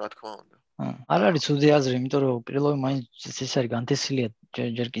 დოლიძე რა თქმა უნდა. არ არის ცუდი აზრი, იმიტომ რომ კრილოვი მაინც ეს არის განთესილია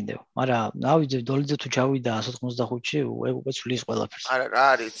ჯერ კიდევ. მაგრამ ავიძე დოლიძე თუ ჩავიდა 185-ში, უკვე ცვლის ყველაფერს. არა, რა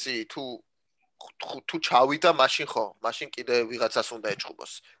არის, ცი, თუ ჩავიდა, მაშინ ხო, მაშინ კიდე ვიღაცას უნდა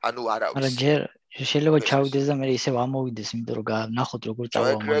ეჭყუბოს. ანუ არა ვიცი. მაგრამ ჯერ შეიძლება ჩავიდეს და მე ისევ ამოვიდეს, იმიტომ რომ ნახოთ როგორ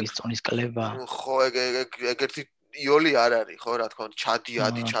წავა მაგის წონის კლება. ხო, ეგეთი იოლი არ არის, ხო, რა თქმა უნდა,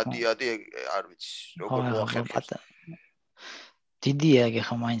 ჩადიადი, არ ვიცი, როგორ მოახერხებს. დიდია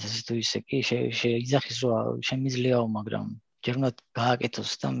ეხა მაინც ასე თუ ისე კი შეიძახის რომ შემიძლიაო, მაგრამ ჯერ უნდა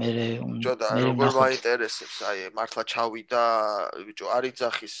გააკეთოს და მე როგორ მაინტერესებს, აი მართლა ჩავიდა, ბიჭო, არ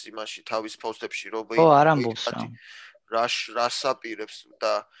იძახის იმაში თავის პოსტებში რომ ხო, არ ამბობს რა. რას აპირებს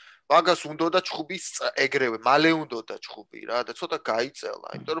და მაგას უნდოდა ჩხუბის ეგრევე, მალე უნდოდა ჩხუბი რა და ცოტა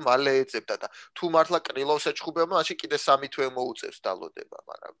გაიწელა, იმიტომ რომ მალე ეძებდა და თუ მართლა კრილოვს ეჩხუბება, მაშინ კიდე 3 თვე მოუწევს დალოდება,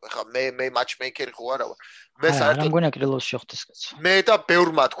 მაგრამ ეხა მე matchmaker ხო არა ვარ. მე საერთოდ არ მგონა კრილოვს შეხვდეს კაცო. მე და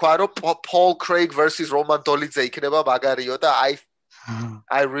ბევრმა თქვა რომ Paul Craig versus Roman Dolidze იქნება მაგარიო და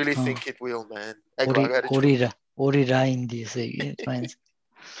I really think it will, man. ორი რაინდი ესე იგი, მაინც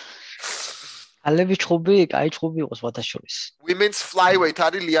ალები ჩხუბი, კაი ჩხუბი იყო სხვათა შორის. Women's flyweight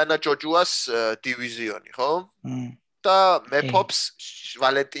არის ლიანა ჯოჯუას დივიზიონი, ხო? და მეფობს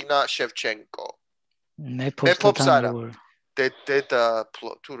ვალენტინა შევჩენკო. მეფობს არა.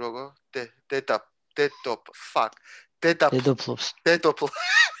 თუ როგორ?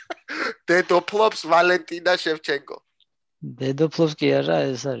 დედოფლობს ვალენტინა შევჩენკო. დედოფლობს კი არა,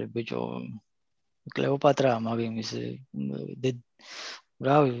 ეს არის ბიჭო. კლეოპატრა მაგ იმის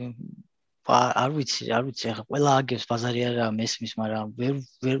რავი არ ვიცი, ახლა ყველა აგებს ბაზარი არა მესმის, მაგრამ ვერ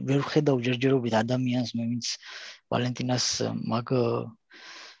ვხედავ ჯერჯერობით ადამიანს, მე ვინც ვალენტინას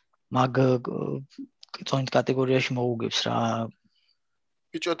მაგ წონით კატეგორიაში მოუგებს რა.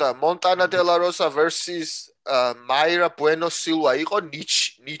 ბიჭო და მონტანა დე ლა როსა versus მაირა ბუენო სილვა იყო ნიჩ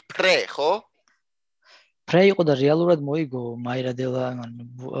პრე, ხო? პრე იყო და რეალურად მოიგო მაირა დე ლა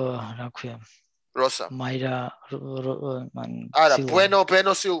რა ქვია? როსა. მაირა არა,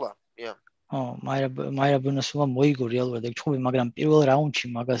 ბუენო სილვა. მაირა ბუენო სილვა მოიგო რეალურად ეგ ჩხუბი, მაგრამ პირველ რაუნდში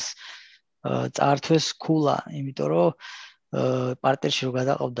მაგას წაართვეს ქულა, იმიტომ რომ პარტერში რო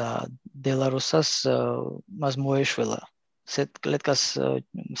გადაყავდა დელაროსას მას მოეშველა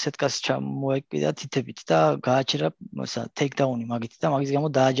სეტკას ჩამოეკიდა თითებით და გააჩერა ტეიქდაუნი მაგით და მაგის გამო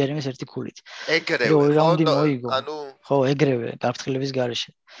დააჯერიმეს ერთი ქულით. ეგრევე, ხო, ეგრევე, გაფრთხილების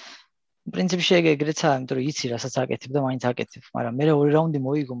გარეშე. პრინციპში ეგრეცაა, იმიტომ რომ იცი რასაც აკეთებ და მაინც აკეთებ, მაგრამ მე ორი რაუნდი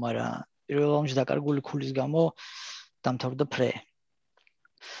მოიგო, მაგრამ პირველ რაუნდში დაკარგული ქულის გამო დამთავრდა ფრე.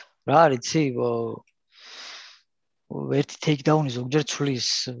 რა არის იცი ერთი ტეიქდაუნი ზოგჯერ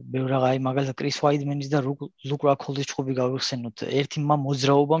ცვლის, ბევრ რაღაცა, მაგალითად კრის ვაიდმენის და ლუკ რაკოლდის ჩხუბი გავიხსენოთ. ერთი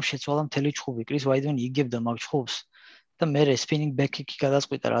მოძრაობამ შეცვალა მთელი ჩხუბი. კრის ვაიდმენი იგებდა მაგ ჩხუბს და მე სპინინგ ბექ კიკი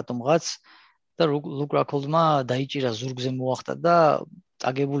გადაწყვიტა რატომღაც და ლუკ რაკოლდმა დაიჭირა ზურგზე მოახტა და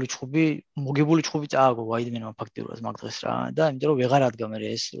მოგებული ჩხუბი წააგო ვაიდმენმა ფაქტიურად მაგ დღეს რა და იმიტომ რომ ვეღარ ადგა მე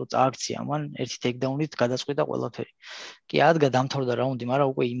ეს რო წააქცია მან ერთი ტეიქდაუნით გადაწყვიტა ყველაფერი. კი ადგა დამთავრდა რაუნდი, მაგრამ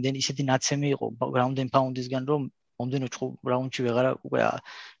უკვე იმდენი ისეთი ნაცემი იყო გრაუნდ ენდ პაუნდისგან რომ მომდენო რაუნდში ვეღარ უკვე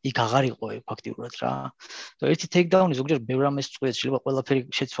იქ აღარ იყო ფაქტიურად რა. და ერთი ტეიქდაუნი ზოგჯერ ბევრ ამას წყვეტს, შეიძლება ყველაფერი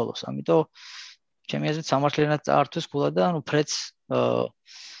შეცვალოს. ამიტომ ჩემი აზრით სამართლიანად წაართვეს ქულა და ანუ ფრეც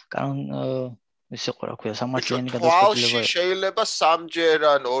კანონ ისე ყო რა ქვია სამართლიანი გადაწყვეტილება. თვალში შეიძლება სამჯერ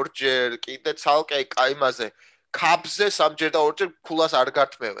ან ორჯერ კიდე ცალკე კაიმაზე კაბზე სამჯერ და ორჯერ ქულას არ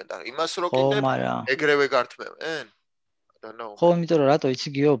გართმევენ და იმას რო კიდე ეგრევე გართმევენ. ხო, იმიტომ რომ რატო იცი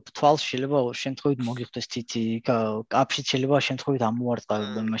გიო, თვალში შეიძლება შემთხვევით მოგიხდეს თითი, კაფშიც შეიძლება შემთხვევით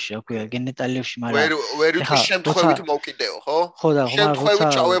ამოარტყა იმაში, რა ქვია, გენეტალიებში, მაგრამ ვერ უთქვი შემთხვევით მოვკიდეო, ხო? ხო და შემთხვევით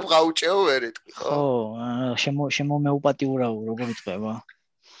ჩავებღაუჭეო ვერ იტყვი, ხო? ხო, შემომეუპატიურაო, როგორ იტყვება?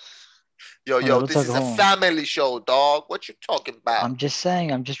 Yo, this is a family show, dog. What you talking about? I'm just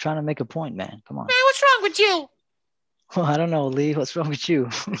trying to make a point, man. Come on. Man, what's wrong with you? I don't know, Lee. What's wrong with you?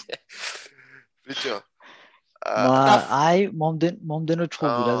 Bicho. მომდენო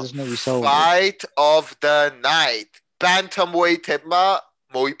ჩხუბი, რაზეც მე ვისაუბრე. Fight of the night. Bantamweight-ებმა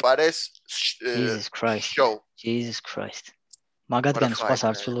მოიპარეს Jesus Christ. მაგათგან სხვას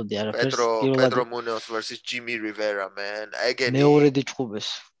არ ცვლოდი არაფერს. Pedro Munoz versus Jimmy Rivera, man. მეორედი ჩხუბეს.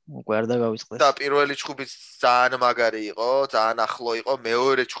 უკვე არ დაგავიწყდეს. და პირველი ჩხუბი ძალიან მაგარი იყო, ძალიან ახლო იყო.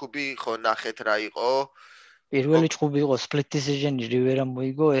 მეორე ჩხუბი ხო ნახეთ რა იყო. პირველი ჩხუბი იყო split decision, Rivera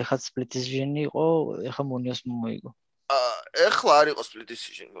მოიგო, ეხლა split decision იყო, ეხლა Munoz-მა მოიგო. ეხლა არ იყო split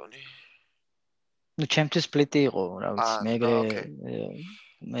decision გონი. ნუ ჩემთვის split იყო, რა ვიცი,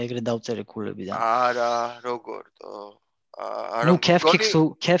 მე ეგრე დავწერე ქულებიდან. არა, როგორო? ნუ calf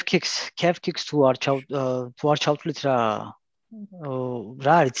kicks თუ არ ჩავთვლით რა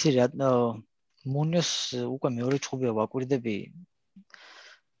არის რა Munoz უკვე მეორე ჩხუბია ვაკვირდები.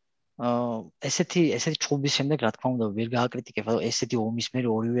 ესეთი ჩხუბის შემდეგ რა თქმა უნდა ვერ გააკრიტიკებ, ესეთი ომის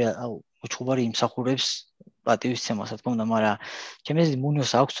მერე ორივე ჩხუბარი იმსახურებს პატივისცემას, რა თქმა უნდა, მაგრამ ჩემი აზრით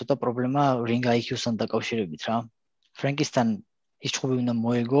Munoz აქვს ცოტა პრობლემა ring IQ-სთან დაკავშირებით რა. ფრენკისთან ის ჩხუბი უნდა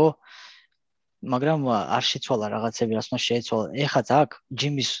მოეგო, მაგრამ არ შეცვალა რაღაცები, რაც მას შეეცვალა. ეხაც აქ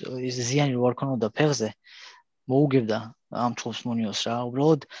ჯიმის ზიანი რო არ ქონოდა ფეხზე, მოუგებდა ამ ჩხუბს Munoz რა.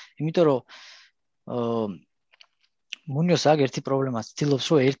 უბრალოდ იმიტომ რომ Munoz აქ ერთი პრობლემა ცდილობს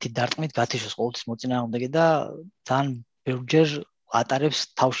რომ ერთი დარტყმით გათიშოს ყოველთვის მოწინააღმდეგე და ძალიან ბევრჯერ ატარებს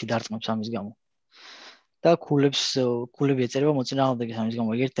თავში დარტყმებს ამის გამო. და ქულები ეწერება მოწინააღმდეგეს ამის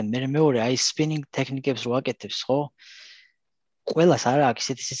გამო. ერთი და მეორე აი spinning ტექნიკებს რო აკეთებს, ხო? ყველას არა აქვს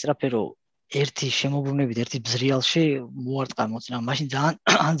ესეთი სისწრაფე რომ ერთი შემოbrunებით ერთი ბზრიალში მოარტყა მოწინააღმდეგე. მაშინ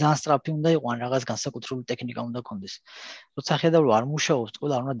ძალიან სწრაფი უნდა იყო ან რაღაც განსაკუთრებული ტექნიკა უნდა ქონდეს. როცა ხედავ რომ არ მუშაობს,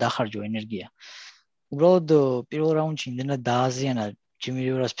 ყველა არ უნდა დახარჯო ენერგია. უბრალოდ პირველ რაუნდში იმდენად დააზიანა ჯიმი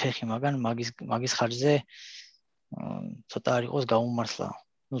რივერას ფეხი, მაგრამ მაგის ხარჯზე ცოტა არ იყოს გაუმართლა.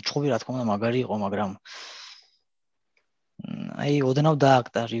 ნუ ჩხუბი რა თქმა უნდა მაგარი იყო, მაგრამ აი ოდნავ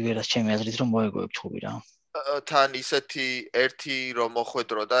დააკტა რივერას ჩემი აზრით რომ მოეგო ეგ ჩხუბი რა. თან ისეთი ერთი რომ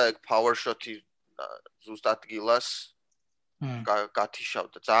მოხვედრო და ეგ power shot-ი ზუსტად გილას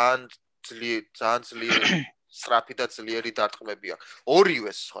გათიშავდა. ძალიან ძლიერი სწრაფი და ძლიერი დარტყმებია.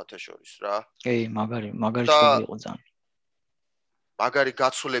 ორივეს სხვათა შორის რა. კი, მაგარი ჩხუბი იყო ძალიან. მაგარი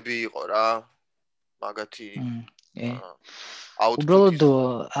გაცვლები იყო რა. მაგათი უბრალოდ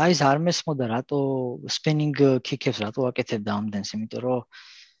აი ეს არ მესმოდა რატო spinning kick-ებს რატო აკეთებდა ამდენს, იმიტომ რომ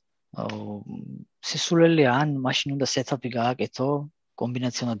სისულელე ან მაშინ უნდა setup-ი გააკეთო,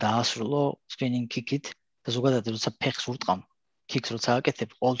 კომბინაცია უნდა დაასრულო spinning kick-ით და ზოგადად როცა ფეხს ურტყამ, kick-ს როცა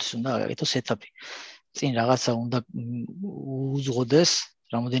აკეთებ, ყოველთვის უნდა გააკეთო setup-ი. წინ რაღაცა უნდა უძღოდეს,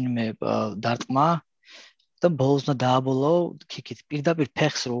 რამოდენიმე დარტყმა და ბოლოს უნდა დააბოლო kick-ით. პირდაპირ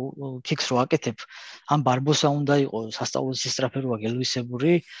ფეხს kick-ს რო აკეთებ, ან ბარბოსა უნდა იყოს სასწაულის სისწრაფე რო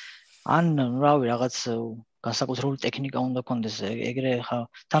აგელვისებური, ან რავი რაღაც განსაკუთრებული ტექნიკა უნდა კონდეს, ეგრე ხა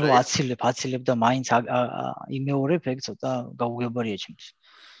თან რო აცილებ და მაინც იმეორებ, ეგ ცოტა გაუგებარია ჩემთვის.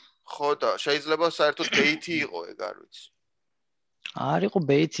 ხო და შეიძლება საერთოდ ბეითი იყო ეგ არ ვიცი. არ იყო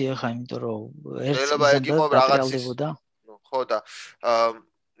ბეითი ხა, იმიტომ რომ ერთ წინსა დატრიალდებოდა. ხო და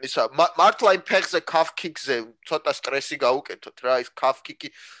ისა მართლა იმ ფეხზე calf kick-ზე ცოტა სტრესი გაუკეთოთ რა, ის calf kick-ი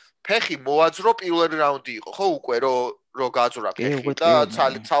ფეხი მოაძრო პირველი რაუნდი იყო, ხო უკვე რო გაძვრა ფეხი და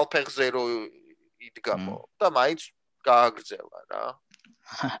ცალ ფეხზე რო იდგა და მაინც გააგრძელა რა.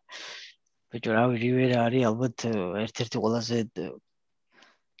 ბიჭო, რავი, რივერა არის ალბათ ერთ-ერთი ყველაზე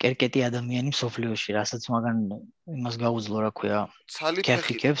კერკეტი ადამიანი მსოფლიოში, რასაც მაგან იმას გაუძლო, რა ქვია,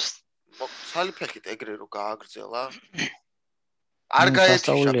 კეფიკებს. ცალი ფეხით ეგრე რო გააგრძელა. არ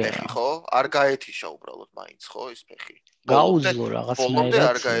გაეთიშა ფეხი, ხო? არ გაეთიშა უბრალოდ მაინც, ხო, ის ფეხი. გაუძლო რაღაცნაირად. ბოლომდე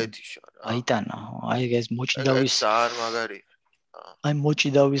არ გაეთიშა რა. აიტანა, აი ეს მოჭიდავის ძალიან მაგარი. აი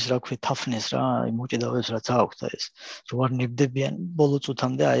მოჭიდავის, რა ქვია, toughness რა, აი მოჭიდავის რაც აქვს და ეს რო არ ნებდებიან ბოლო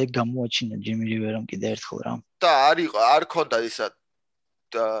წუთამდე, აი ეგ გამოაჩინა ჯიმი რივერამ კიდე ერთხელ რა. და არ ქონდა ისა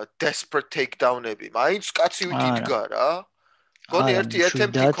desperate takedown-ები. მაინც კაცივით იდგა რა. გონი ერთი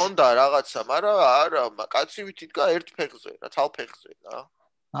attempt-ი ქონდა რაღაცა, მაგრამ არა, კაცივით იდგა ერთ ფეხზე რა, ცალ ფეხზე რა.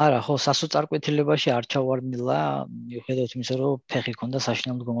 არა, ხო, სასოწარკვეთილებაში არ ჩავარდნილა, მიუხედავად იმისა, რომ ფეხი ქონდა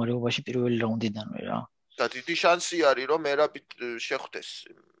საშინელ მდგომარეობაში პირველი რაუნდიდანვე რა. და დიდი შანსი არის, რომ მერაბით შეხვდეს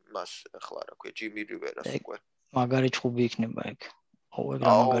მას ახლა რა ქვია, ჯიმი რივერას უკვე. მაგარი ჭუბი იქნება ეგ. ხო, ეგ რა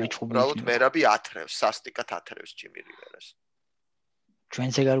მაგარი ჭუბი იქნება. უბრალოდ მერაბი ათრევს, სასტიკად ათრევს ჯიმი რივერას.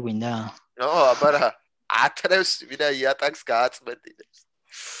 ჩვენც ეგ არ გვინდა? ნო, აბარა ათრევს, ვიდა იატაკს გააწმენდინებს.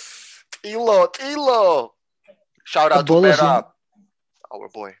 ტილო. Shout out to Merab. Our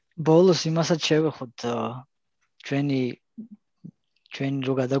boy. ბოლოს იმასაც შევეხოთ ჩვენი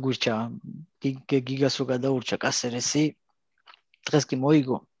რო გადაგურჩა, გიგას რო გადაურჩა კასერესი. დღეს კი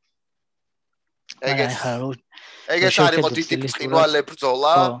მოიგო. ეგეც არის დიდი ბრწყინვალე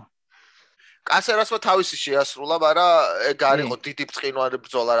ბრძოლა. კასერასმა თავისი შეასრულა, მაგრამ ეგ არისო დიდი ბრწყინვალე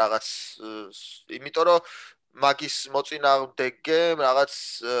ბრძოლა რაღაც, იმიტომ რომ მაგის მოწინააღმდეგე რაღაც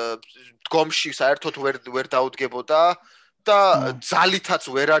დგომში საერთოდ ვერ დაუდგებოდა და ძალითაც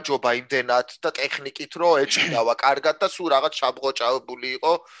ვერ აჯობა იმდენად და ტექნიკით რომ ეჭიდავა კარგად და სულ რაღაც ჩაბღოჭებული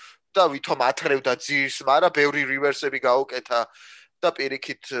იყო და ვითომ ათრევდა ძირს, მაგრამ ბევრი რივერსები გაუკეთა და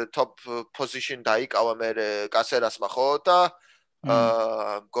პირიქით top position დაიკავა მერე კასერასმა, ხო და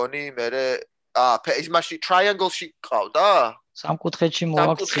მგონი მერე ის მაშინ triangle-ში ყავდა? სამკუთხედში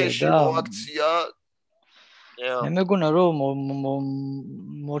მოაქცია. მე მეგონა რომ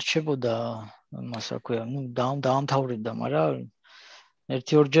მორჩებოდა მას რა ქვია, დაამთავრებდა, მაგრამ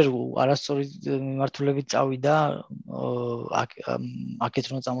ერთი-ორჯერ არასწორი მიმართულებით წავიდა, აქეთ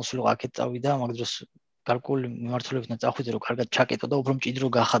რომ წამოსულიყო, აქეთ წავიდა, მაგ დროს გარკვეული მიმართულებით უნდა წახვიდე, რომ კარგად ჩაკეტო და უფრო მჭიდრო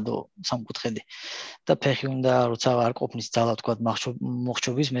გახადო სამკუთხედი. და ფეხი უნდა, როცა არ ყოფნის ძალა თქვა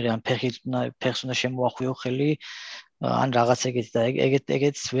მოხჩობის, მე ან ფეხს უნდა შემოახვიო ხელი, ან რაღაც ეგეთ და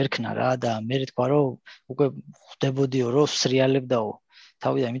ეგეც ვერ ქნა რა და მე თქვა რომ უკვე ხდებოდიო რომ სრიალებდაო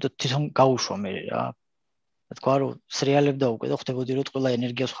თავიდან, იმიტომ თვითონ გაუშვა მე რა. თქვა რომ სრიალებდა უკვე და ხდებოდი რომ ყველა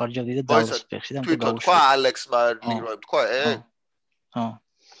ენერგიას ხარჯავდი და დაუს ფეხში და მე გაუშვა. თქვა ალექსმა ლიროიმ, თქვა ხო.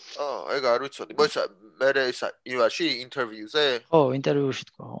 ეგ არ ვიცოდი. მოიცა მე ისა ივაში ინტერვიუზე? ხო, ინტერვიუში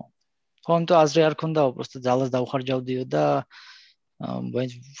თქვა, ხო. ხო, ამიტომ აზრი არ ქონდა, უბრალოდ ძალას დაუხარჯავდიო და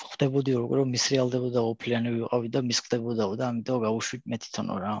ხდებოდი რომ მისრიალდებოდა ოფლიანები ვიყავი და მის ხდებოდაო და ამიტომ გაუშვით მე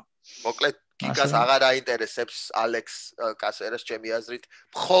თვითონო რა. მოკლედ გიგას აღარ აინტერესებს ალექს კასერას ჩემი აზრით,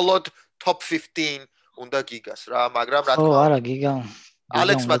 მხოლოდ top 15 უნდა გიგას რა, მაგრამ რა თქმა უნდა. ხო, არა, გიგა.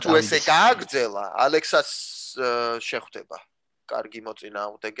 ალექსმა თუ ესე გააგრძელა, ალექსას შეხვდება კარგი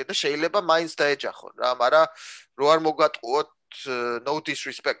მოწინააღმდეგე და შეიძლება მაინც დაეჯახონ რა, მაგრამ რო არ მოგატყუოთ no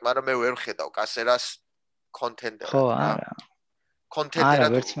disrespect, მაგრამ მე ვერ ხედავ კასერას contender. ხო, არა.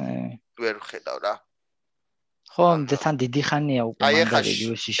 contender ვერ ხედავ რა. ხო, თან დიდი ხანია უკვე მანდარი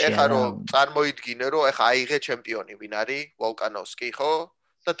UFC-ში. ეხა რომ წარმოიდგინე რომ ეხა აიღე ჩემპიონი ვინ არის? ვოლკანოვსკი, ხო?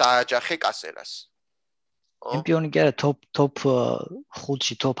 და დააჯახე კასერას. ჩემპიონი კი არა, top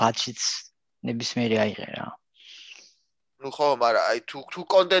 5-ში, top 10-შიც ნებისმიერი აიღე რა. ნუ ხო, მაგრამ აი თუ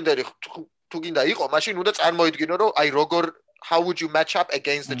კონტენდერი თუ გინდა იყო, მაშინ უნდა წარმოიდგინო, რომ აი how would you match up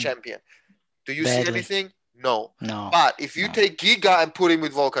against the champion? Do you see anything? No. But if you take Giga and put him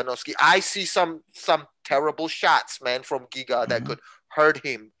with Volkanovski, I see some terrible shots, man, from Giga that could hurt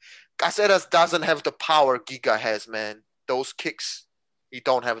him. Caceres doesn't have the power Giga has, man. Those kicks, he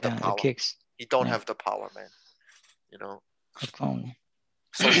don't have the power. He don't have the power, man. You know.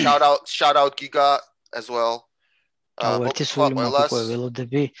 So shout out Giga as well.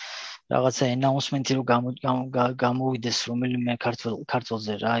 რაღაცა announcement-ი რომ გამოვიდეს რომელიმე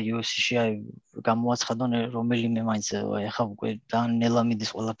ქართველზე რა UFC-ში აი გამოაცხადონ რომელიმე მაინც ეხა უკვე ძალიან ნელა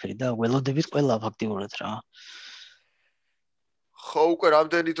მიდის ყველაფერი და ველოდებით ყველა ფაქტიურად რა. ხო უკვე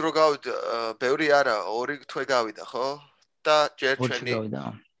რამდენი დრო გავიდა? ბევრი არა, 2 თვე გავიდა, ხო? და ჯერ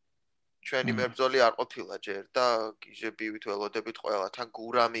ჩვენი მებრძოლი არ ყოფილა ჯერ და გიჟებივით ველოდებით ყველა თან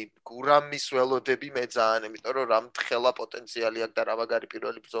გურამის ველოდები მე ძალიან, იმიტომ რომ რამ თხელა პოტენციალი აქვს და რა მაგარი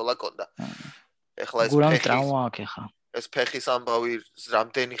პირველი ბრძოლა ქონდა. ეხლა ეს გურამის ტრავმა აქვს ეხა. ეს ფეხის ამბავი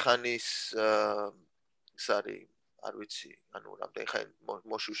რამდენი ხანის ის არის, არ ვიცი, ანუ რამდენი ხანი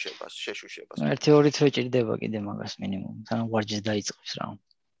მოშუშებას, შეშუშებას. 1-2 თვე ჭირდება კიდე მაგას მინიმუმ, თან ვარჯიშს დაიწყებს რა.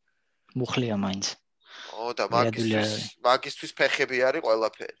 მუხლია მაინც. და მაგისტვის ფეხები არის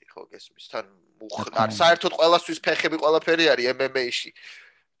ყველაფერი, ხო გესმის? თან მუხლი. არ საერთოდ ყველასთვის ფეხები ყველაფერი არის MMA-ში.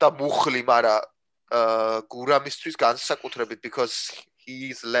 და მუხლი, მაგრამ გურამისთვის განსაკუთრებით because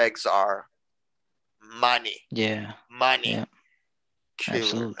his legs are money. Money. Yeah. Killer,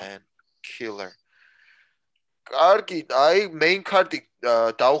 Absolutely. man. Killer. კარგი, აი main card-ი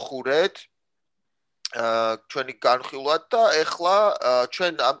დავხურეთ. ჩვენი განხილვად და ეხლა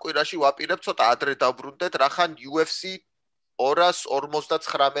ჩვენ ამ კვირაში ვაპირებთ ცოტა ადრე დავბრუნდეთ რახან UFC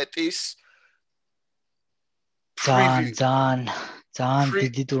 259-ის ძალიან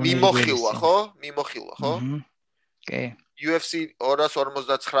დიდი ტურნირი მიმოხილვა, ხო? ხო? კი. UFC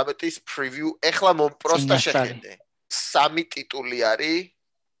 259-ის preview ეხლა პროსტა შეხედე. 3 ტიტული არის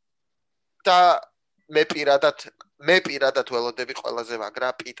და მე პირადად ველოდები ყველაზე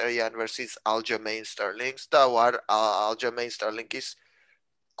მაგრა Petrosyan versus Aljamain Sterling's და ვარ Aljamain Sterling's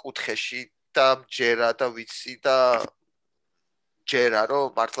კუთხეში და ჯერა და ვიცი და ჯერა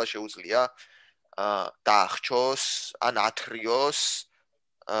რომ მართლა შეუძლია დაახჩოს ან ათრიოს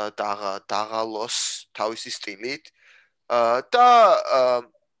დაღალოს თავისი სტილით და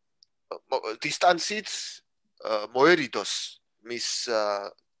დისტანსით მოერიდოს მის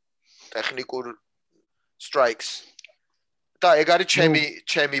ტექნიკურ strikes. და ეგ არის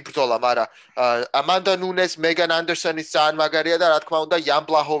ჩემი ბრძოლა, მაგრამ Amanda Nunes, Megan Anderson-ის ძალიან მაგარია და რა თქმა უნდა Jan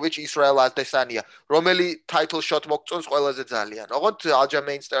Blachowicz, Israel Adesanya, რომელი title shot მოგწონს ყველაზე ძალიან. ოღონდ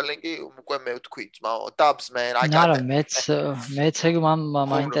Aljamain Sterling-ი უკვე მე ვთქვი, ძმაო, dubs man, I got it. მეც ეგ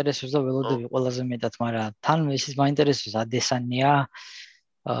მაინტერესებს და ველოდები ყველაზე მეტად, მაგრამ თან ისიც მაინტერესებს Adesanya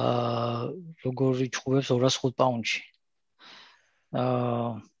როგორი ჩხუბებს 205 პაუნდში.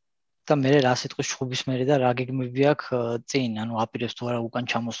 და მე რა სიტყვის ჩხუბის მერე და რა გეგმები აქვს წინ, ანუ აპირებს თუ არა უკან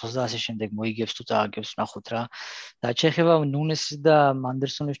ჩამოსვლას და ასე შემდეგ მოიგებს თუ წააგებს ნახოთ რა. და შეეხება ნუნესის და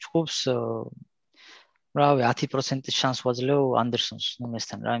ანდერსონის ჩხუბს, რავი 10%-ის შანსს ვაძლევ ანდერსონს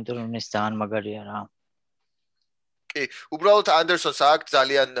ნუნესთან რა, იმიტომ რომ ნუნესი ძალიან მაგარია რა. კი, უბრალოდ ანდერსონს აქვს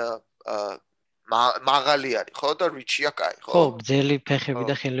ძალიან მაღალი არის, ხო და რიჩია კაი, ხო? ხო, გრძელი ფეხები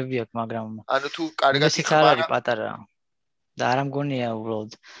და ხელები აქვს, მაგრამ ანუ თუ კარგად იხმარა პატარა და არ ამგონია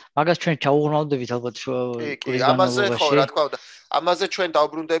უბრალოდ. მაგას ჩვენ ჩაუღრმავდებით ალბათ კვირის განმავლობაში. ხო, რა თქმა უნდა. ამაზე ჩვენ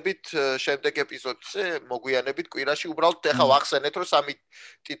დავბრუნდებით შემდეგ ეპიზოდზე, მოგვიანებით კვირაში. უბრალოდ ეხა ვახსენეთ, რომ 3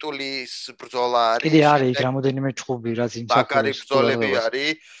 ტიტულის ბრძოლა არის. კიდე არის რამოდენიმე ჩხუბი, რაც იმ მაგარი ბრძოლები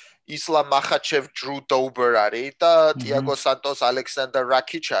არის. Islam Makhachev, Drew Dober არის და Thiago Santos, Alexander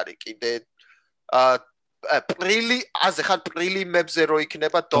Rakic არის. კიდე პრილიმებზე რო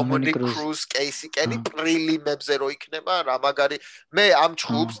იქნება Dominic Cruz, Casey Kenny პრილიმებზე რო იქნება რა მაგარი მე ამ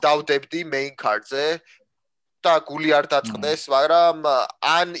ჩხუბს დავდებდი main card-ზე და გული არ დაწყდეს, მაგრამ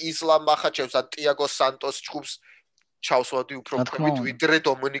ან Islam Makhachevs ან Thiago Santos ჩხუბს ჩავსვადი უფრო ფრთხილად ვიდრე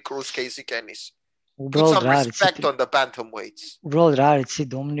Dominic Cruz, Casey Kenny-ს. უბრალოდ რა არის respect on the bantamweights. უბრალოდ რა არის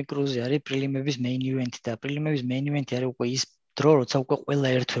Dominic Cruz არის პრილიმების main event და პრილიმების main event არის უკვე ის დრო როცა უკვე ყველა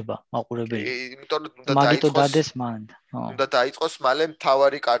ერთვება მაყურებელი. იმიტომ რომ მაგიტო დადეს მან. უნდა დაიწყოს მალე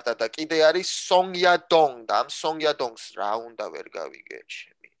მთავარი კარტა და კიდე არის Song Yadong და ამ Song Yadong-ს რა უნდა ვერ გავიგე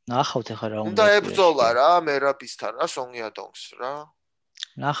ჩემი. ნახავთ ახლა რა უნდა ებრძოლა რა მერაბისთან რა Song Yadong-ს რა.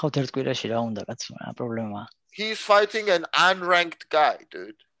 ნახავთ ერთ კვირაში რა უნდა კაცო, რა პრობლემაა. He's fighting an unranked guy,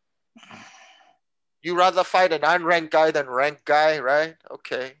 dude. You rather fight an unranked guy than ranked guy, right?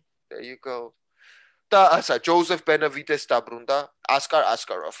 Okay, there you go. და ასა Joseph Benavides დაბრუნდა, Askar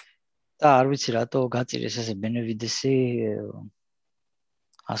Askarov. და არ ვიცი რატო გაწირეს ესე Benavidesi.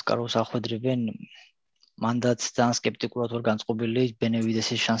 ასკაროს ახვედრებენ, მანდაც ძალიან სკეპტიკურად ვარ განწყობილი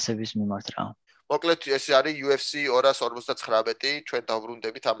ბენევიდესის შანსების მიმართ რა. მოკლედ ეს არის UFC 259, ჩვენ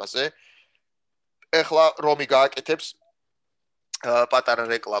დავბრუნდებით ამაზე. ეხლა რომი გააკეთებს პატარა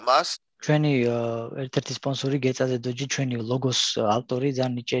რეკლამას. ჩვენი ერთ-ერთი სპონსორი გეწაზე დოჯი, ჩვენი ლოგოს ავტორი,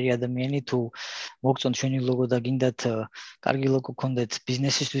 ძალიან ნიჭიერი ადამიანი, თუ მოგწონთ ჩვენი ლოგო და გინდათ კარგი ლოგო გქონდეთ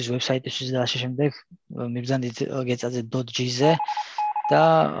ბიზნესისთვის, ვებსაიტისთვის და ასე შემდეგ, მიბრძანდით გეწაზე .gz-ზე და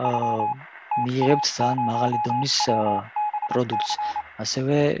მიიღებთ ძალიან მაღალი დონის პროდუქტს.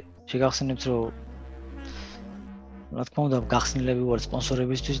 ასევე შეგახსენებთ, რომ რა თქმა უნდა, გახსნილები ვართ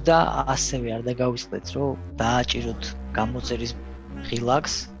სპონსორებისთვის და ასევე არ დაგავიწყდეთ, რომ დააჭიროთ გამოწერის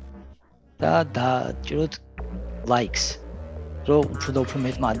ღილაკს და დააჭიროთ ლაიქს. რომ უფრო და უფრო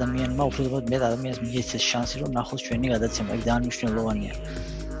მეტმა ადამიანმა, უფრო და მეტ ადამიანს მიეცეს შანსი, რომ ნახოს ჩვენი გადაცემა, ეს ძალიან მნიშვნელოვანია.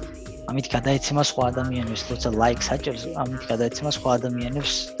 ამით გადაეცემა სხვა ადამიანებს, როცა ლაიქს აჭერს, ამით გადაეცემა სხვა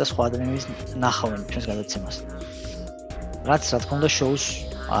ადამიანებს და სხვა ადამიანების ნახავენ ჩვენს გადაცემას. რაც რა თქმა უნდა შოუს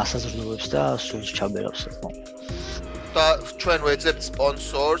ასაზრდოებს და სულს ჩაბერავს, რა თქმა უნდა. და ჩვენ ვეძებთ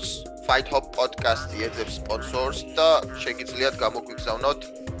სპონსორს, Fight Hop podcast-ი ეძებს სპონსორს და შეგიძლიათ გამოგვიგზავნოთ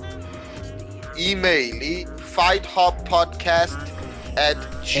email-ი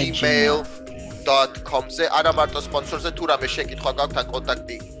fighthopodcast@gmail.com-ზე. არა მარტო სპონსორზე, თუ რამე შეკითხვა გაქვთ ან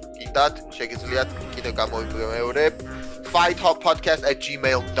კონტაქტი გინდათ, შეგიძლიათ კიდე გამოვიმეორებ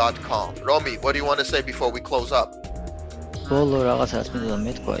fighthopodcast@gmail.com. Romy, what do you want to say before we close up? ბოლო რაღაცას მინდა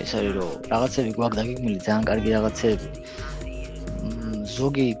მეთქვა, ის არის რომ რაღაცები გვაქვს დაგეგმილი, ძალიან კარგი რაღაცები.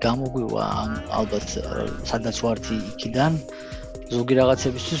 ზოგი გამოგვივა ალბათ სადაც ვართ იქიდან. ზოგი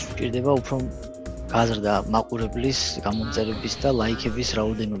რაღაცებისთვის გვჭირდება უფრო გაზრდა მაყურებლის, გამომწერების და ლაიქების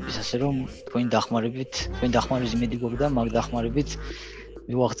რაოდენობის, ასე რომ თქვენი დახმარების იმედი გვაქვს და მაგ დახმარებით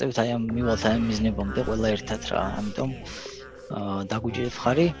მივაღწევთ აი ამ მიზნებამდე ყველა ერთად რა. ამიტომ დაგვიჭირეთ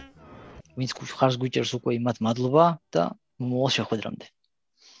ხარი. ვინც ხარს გვიჭერს უკვე იმათ მადლობა და მომავალ შეხვედრამდე.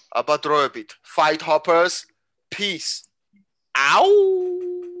 აბადროებით. Fight Hoppers. Peace. Ow!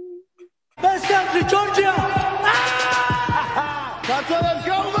 Best country, Georgia! Let's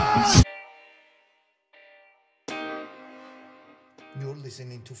go, man! You're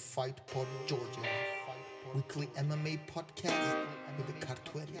listening to Fight Pod Georgia, weekly MMA podcast with the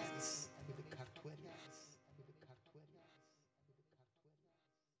Cartwellians.